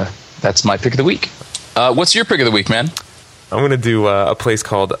that's my pick of the week. What's your pick of the week, man? I'm going to do a place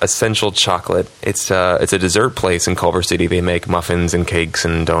called Essential Chocolate. It's a dessert place in Culver City. They make muffins and cakes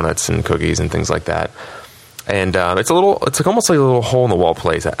and donuts and cookies and things like that. And it's like almost like a little hole in the wall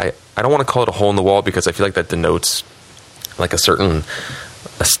place. I don't want to call it a hole in the wall because I feel like that denotes like a certain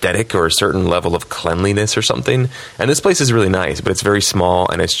aesthetic or a certain level of cleanliness or something. And this place is really nice, but it's very small,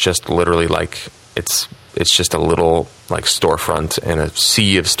 and it's just literally like it's just a little like storefront and a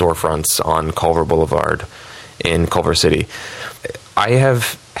sea of storefronts on Culver Boulevard in Culver City. I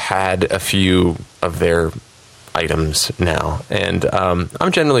have had a few of their items now, and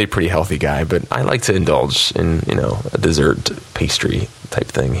I'm generally a pretty healthy guy, but I like to indulge in a dessert pastry type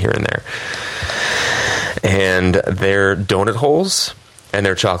thing here and there. And their donut holes and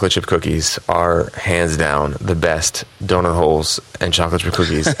their chocolate chip cookies are hands down the best donut holes and chocolate chip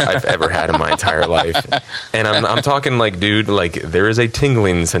cookies I've ever had in my entire life. And I'm talking like, dude, like there is a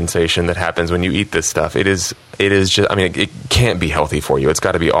tingling sensation that happens when you eat this stuff. It is just, I mean, it can't be healthy for you. It's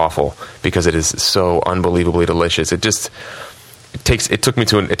got to be awful because it is so unbelievably delicious. It takes me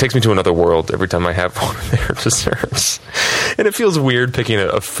to another world every time I have one of their desserts. And it feels weird picking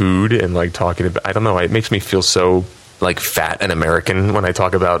a food and like talking about, I don't know, it makes me feel so like fat and American when I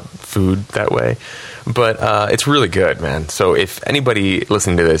talk about food that way. But it's really good, man. So if anybody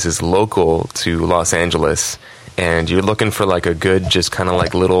listening to this is local to Los Angeles and you're looking for like a good, just kind of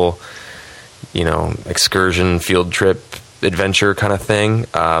like little, excursion, field trip, adventure kind of thing,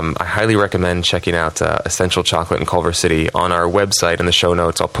 I highly recommend checking out Essential Chocolate in Culver City. On our website in the show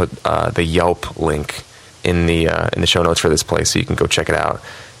notes, I'll put the Yelp link in the show notes for this place, so you can go check it out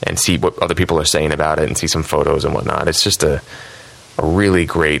and see what other people are saying about it and see some photos and whatnot. It's just a really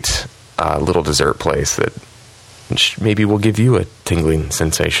great little dessert place that maybe will give you a tingling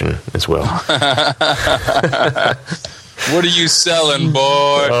sensation as well. What are you selling, boy?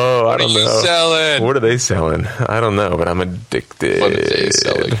 Oh, I don't know. What are you selling? What are they selling? I don't know, but I'm addicted. What are they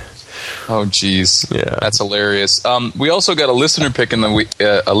selling? Oh, geez, yeah, that's hilarious. We also got a listener pick in the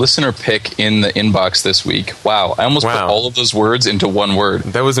inbox this week. Wow, I almost put all of those words into one word.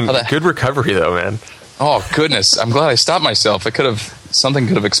 That was a good recovery, though, man. Oh goodness, I'm glad I stopped myself. Something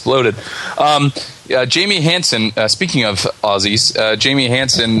could have exploded. Jamie Hansen, speaking of Aussies, Jamie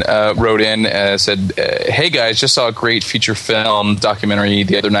Hansen wrote in, said, "Hey guys, just saw a great feature film documentary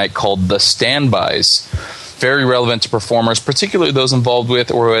the other night called The Standbys. Very relevant to performers, particularly those involved with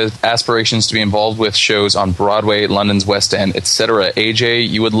or with aspirations to be involved with shows on Broadway, London's West End, etc. AJ,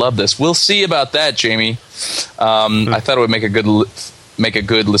 you would love this." We'll see about that, Jamie. I thought it would make a good make a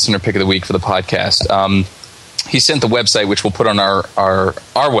good listener pick of the week for the podcast. He sent the website, which we'll put on our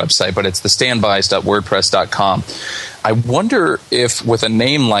website, but it's thestandbys.wordpress.com. I wonder if, with a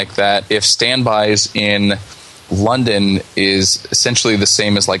name like that, if Standbys in London is essentially the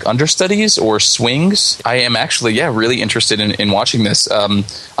same as like understudies or swings. I am actually, really interested in watching this.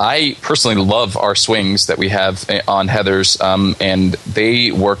 I personally love our swings that we have on Heathers, and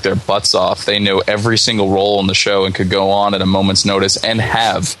they work their butts off. They know every single role in the show and could go on at a moment's notice, and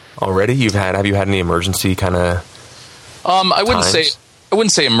have. Already? Have you had any emergency kind of I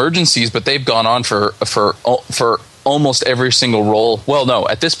wouldn't say emergencies, but they've gone on for almost every single role. Well, no,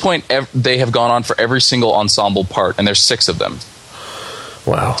 at this point, they have gone on for every single ensemble part, and there's 6 of them.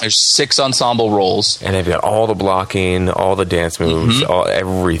 Wow. There's 6 ensemble roles. And they've got all the blocking, all the dance moves,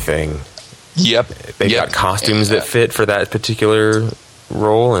 everything. Yep. They've got costumes that fit for that particular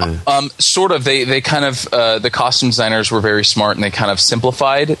role, and sort of. They kind of the costume designers were very smart, and they kind of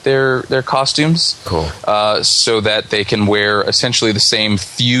simplified their costumes. Cool. So that they can wear essentially the same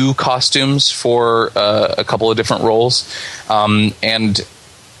few costumes for a couple of different roles, and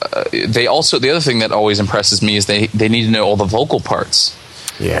they also, the other thing that always impresses me is they need to know all the vocal parts.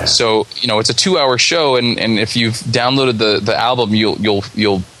 Yeah. So it's a 2-hour show, and if you've downloaded the album,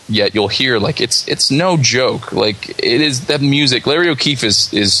 you'll hear, like, it's no joke. Like, it is that music. Larry O'Keefe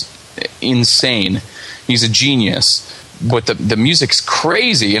is insane. He's a genius, but the music's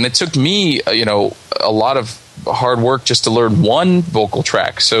crazy. And it took me, a lot of hard work just to learn one vocal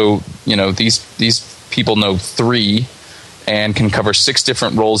track. So, these people know 3 and can cover 6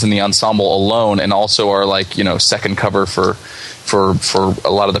 different roles in the ensemble alone, and also are like, second cover for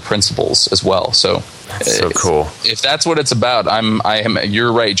a lot of the principals as well. So that's so cool. If that's what it's about,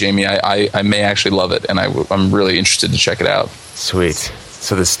 you're right, Jamie. I may actually love it, and I'm really interested to check it out. Sweet.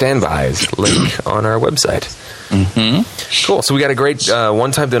 So the Standbys link on our website. Mm-hmm. Cool. So we got a great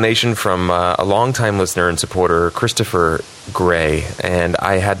one-time donation from a longtime listener and supporter, Christopher Gray, and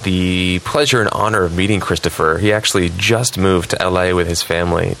I had the pleasure and honor of meeting Christopher. He actually just moved to LA with his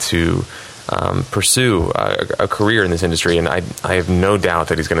family to pursue a career in this industry, and I have no doubt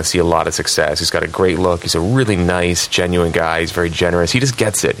that he's going to see a lot of success. He's got a great look. He's a really nice, genuine guy. He's very generous. He just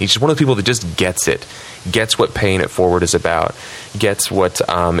gets it. He's just one of the people that just gets it. Gets what paying it forward is about. Gets what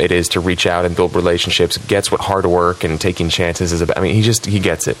it is to reach out and build relationships. Gets what hard work and taking chances is about. I mean, he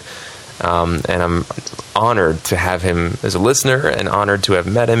gets it. And I'm honored to have him as a listener, and honored to have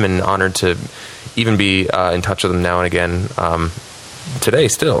met him, and honored to even be in touch with him now and again today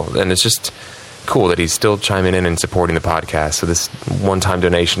still. And it's just cool that he's still chiming in and supporting the podcast. So this one-time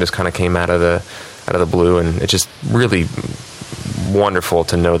donation just kind of came out of the blue, and it's just really wonderful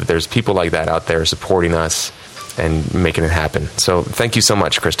to know that there's people like that out there supporting us and making it happen. So thank you so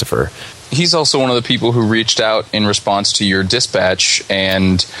much, Christopher. He's also one of the people who reached out in response to your dispatch,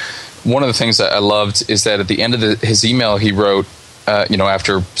 and one of the things that I loved is that at the end of his email, he wrote,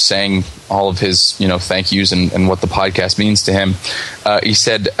 after saying all of his, thank yous and what the podcast means to him, he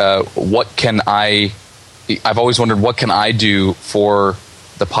said, I've always wondered, what can I do for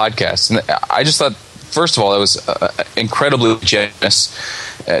the podcast? And I just thought, first of all, that was incredibly generous,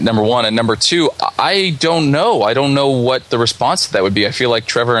 number one. And number two, I don't know. I don't know what the response to that would be. I feel like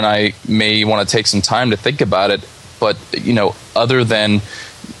Trevor and I may want to take some time to think about it. But, other than,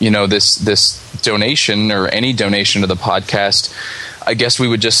 this donation or any donation to the podcast, I guess we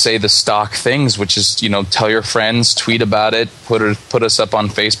would just say the stock things, which is, tell your friends, tweet about it, put us up on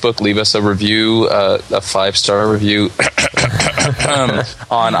Facebook, leave us a review, a 5-star review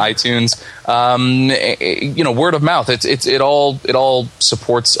on iTunes. Word of mouth. It all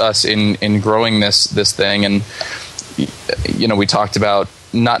supports us in growing this thing. And we talked about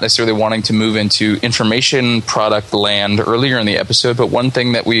not necessarily wanting to move into information product land earlier in the episode, but one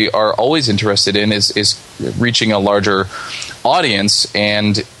thing that we are always interested in is reaching a larger audience.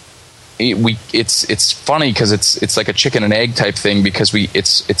 And it's funny because it's like a chicken and egg type thing, because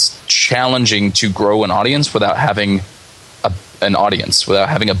it's challenging to grow an audience without having an audience, without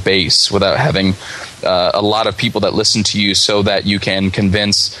having a base, without having a lot of people that listen to you, so that you can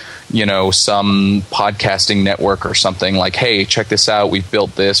convince some podcasting network or something like, hey, check this out, we've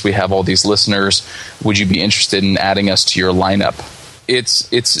built this, we have all these listeners, would you be interested in adding us to your lineup?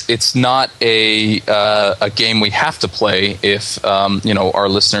 It's not a game we have to play if our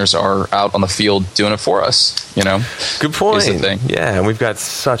listeners are out on the field doing it for us. Good point. Yeah, and we've got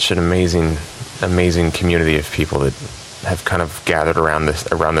such an amazing community of people that have kind of gathered around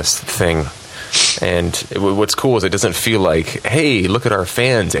this thing. And what's cool is it doesn't feel like, hey, look at our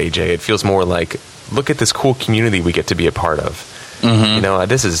fans, AJ. It feels more like, look at this cool community we get to be a part of. Mm-hmm.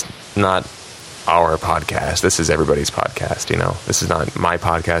 This is not our podcast. This is everybody's podcast. This is not my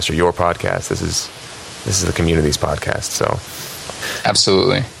podcast or your podcast. This is the community's podcast. So,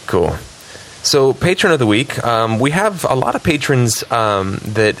 absolutely cool. So, patron of the week. We have a lot of patrons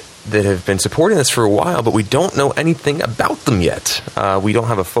that have been supporting us for a while, but we don't know anything about them yet. We don't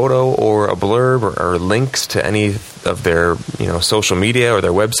have a photo or a blurb or links to any of their social media or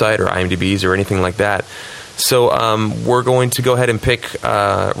their website or IMDb's or anything like that. So we're going to go ahead and pick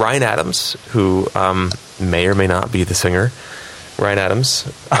Ryan Adams, who may or may not be the singer. Ryan Adams.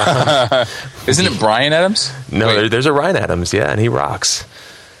 Isn't it Bryan Adams? No, there's a Ryan Adams, yeah, and he rocks.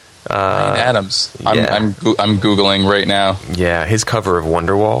 Ryan Adams. I'm Googling right now. Yeah, his cover of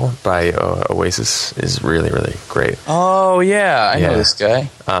Wonderwall by Oasis is really, really great. Oh, yeah. I know this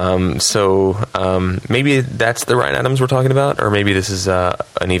guy. So maybe that's the Ryan Adams we're talking about, or maybe this is an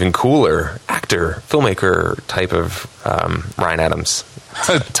even cooler actor, filmmaker type of Ryan Adams.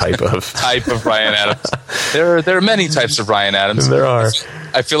 type of Ryan Adams. There are many types of Ryan Adams. There are.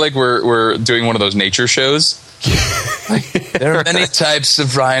 I feel like we're doing one of those nature shows. There are many types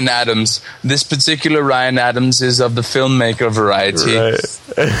of Ryan Adams. This particular Ryan Adams is of the filmmaker variety. Right.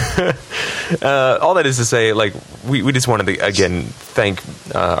 All that is to say, we just wanted to, again, thank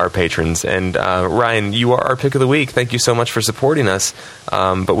our patrons. And Ryan, you are our pick of the week. Thank you so much for supporting us.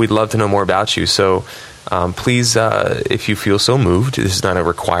 But we'd love to know more about you. So please, if you feel so moved, this is not a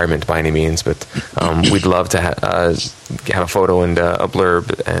requirement by any means, but we'd love to have a photo and a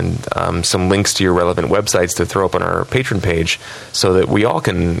blurb and some links to your relevant websites to throw up on our patron page so that we all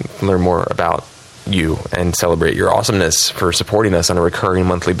can learn more about you and celebrate your awesomeness for supporting us on a recurring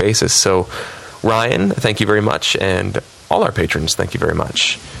monthly basis. So, Ryan, thank you very much, and all our patrons, thank you very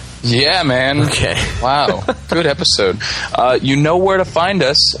much. Yeah, man. Okay. Wow. Good episode. You know where to find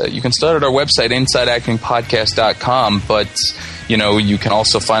us. You can start at our website, InsideActingPodcast.com, but you can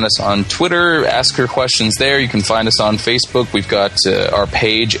also find us on Twitter, ask your questions there. You can find us on Facebook. We've got our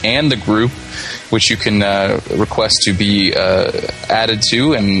page and the group, which you can request to be added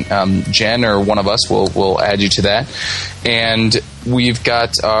to, and Jen or one of us will add you to that. And we've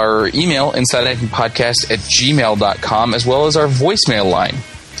got our email, InsideActingPodcast@gmail.com, as well as our voicemail line,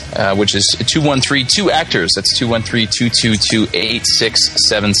 which is 213-2-ACTORS. That's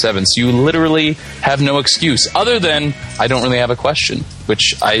 213-222-8677. So you literally have no excuse other than I don't really have a question,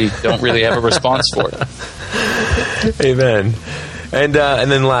 which I don't really have a response for. Amen. And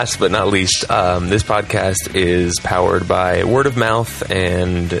then last but not least, this podcast is powered by word of mouth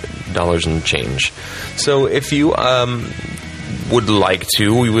and dollars and change. So if you would like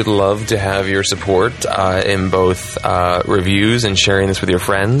to, we would love to have your support in both reviews and sharing this with your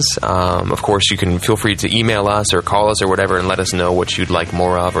friends. Of course, you can feel free to email us or call us or whatever and let us know what you'd like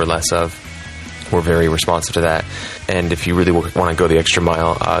more of or less of. We're very responsive to that. And if you really want to go the extra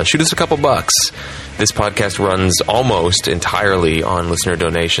mile, shoot us a couple bucks. This podcast runs almost entirely on listener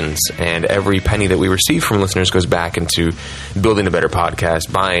donations, and every penny that we receive from listeners goes back into building a better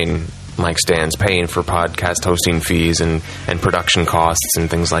podcast, buying mic stands, paying for podcast hosting fees and production costs and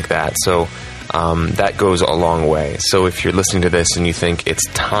things like that. So that goes a long way. So if you're listening to this and you think it's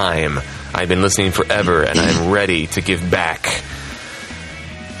time, I've been listening forever and I'm ready to give back,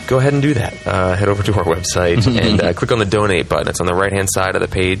 go ahead and do that. Head over to our website and click on the donate button. It's on the right-hand side of the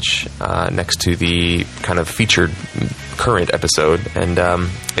page next to the kind of featured current episode. And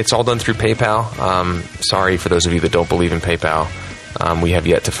it's all done through PayPal. Sorry for those of you that don't believe in PayPal. We have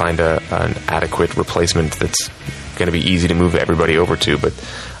yet to find an adequate replacement that's going to be easy to move everybody over to. But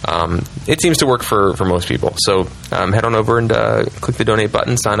it seems to work for most people. So head on over and click the donate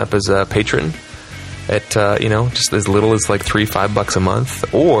button. Sign up as a patron at just as little as like $3-5 a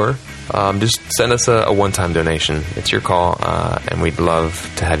month, or just send us a one-time donation. It's your call, and we'd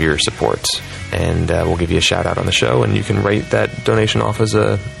love to have your support. And we'll give you a shout out on the show, and you can write that donation off as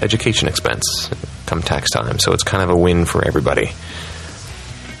a education expense come tax time. So it's kind of a win for everybody.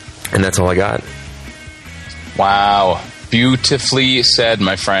 And that's all I got. Wow. Beautifully said,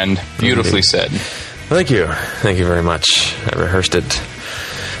 my friend. Beautifully said. Thank you. Thank you very much. I rehearsed it.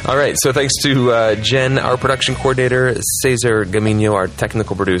 All right, so thanks to Jen, our production coordinator, Cesar Gamino, our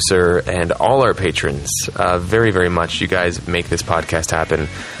technical producer, and all our patrons. Very, very much. You guys make this podcast happen.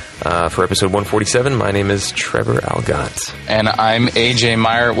 For episode 147, my name is Trevor Algatt. And I'm AJ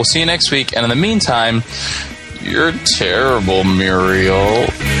Meyer. We'll see you next week. And in the meantime, you're terrible, Muriel.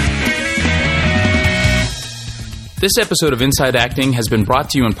 This episode of Inside Acting has been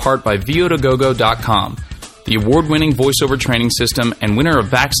brought to you in part by VO2GoGo.com, the award-winning voiceover training system and winner of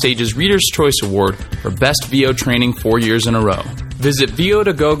Backstage's Reader's Choice Award for Best VO Training 4 years in a row. Visit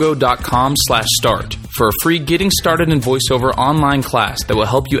votogogo.com/start for a free Getting Started in VoiceOver online class that will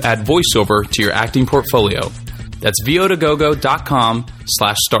help you add voiceover to your acting portfolio. That's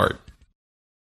votogogo.com/start.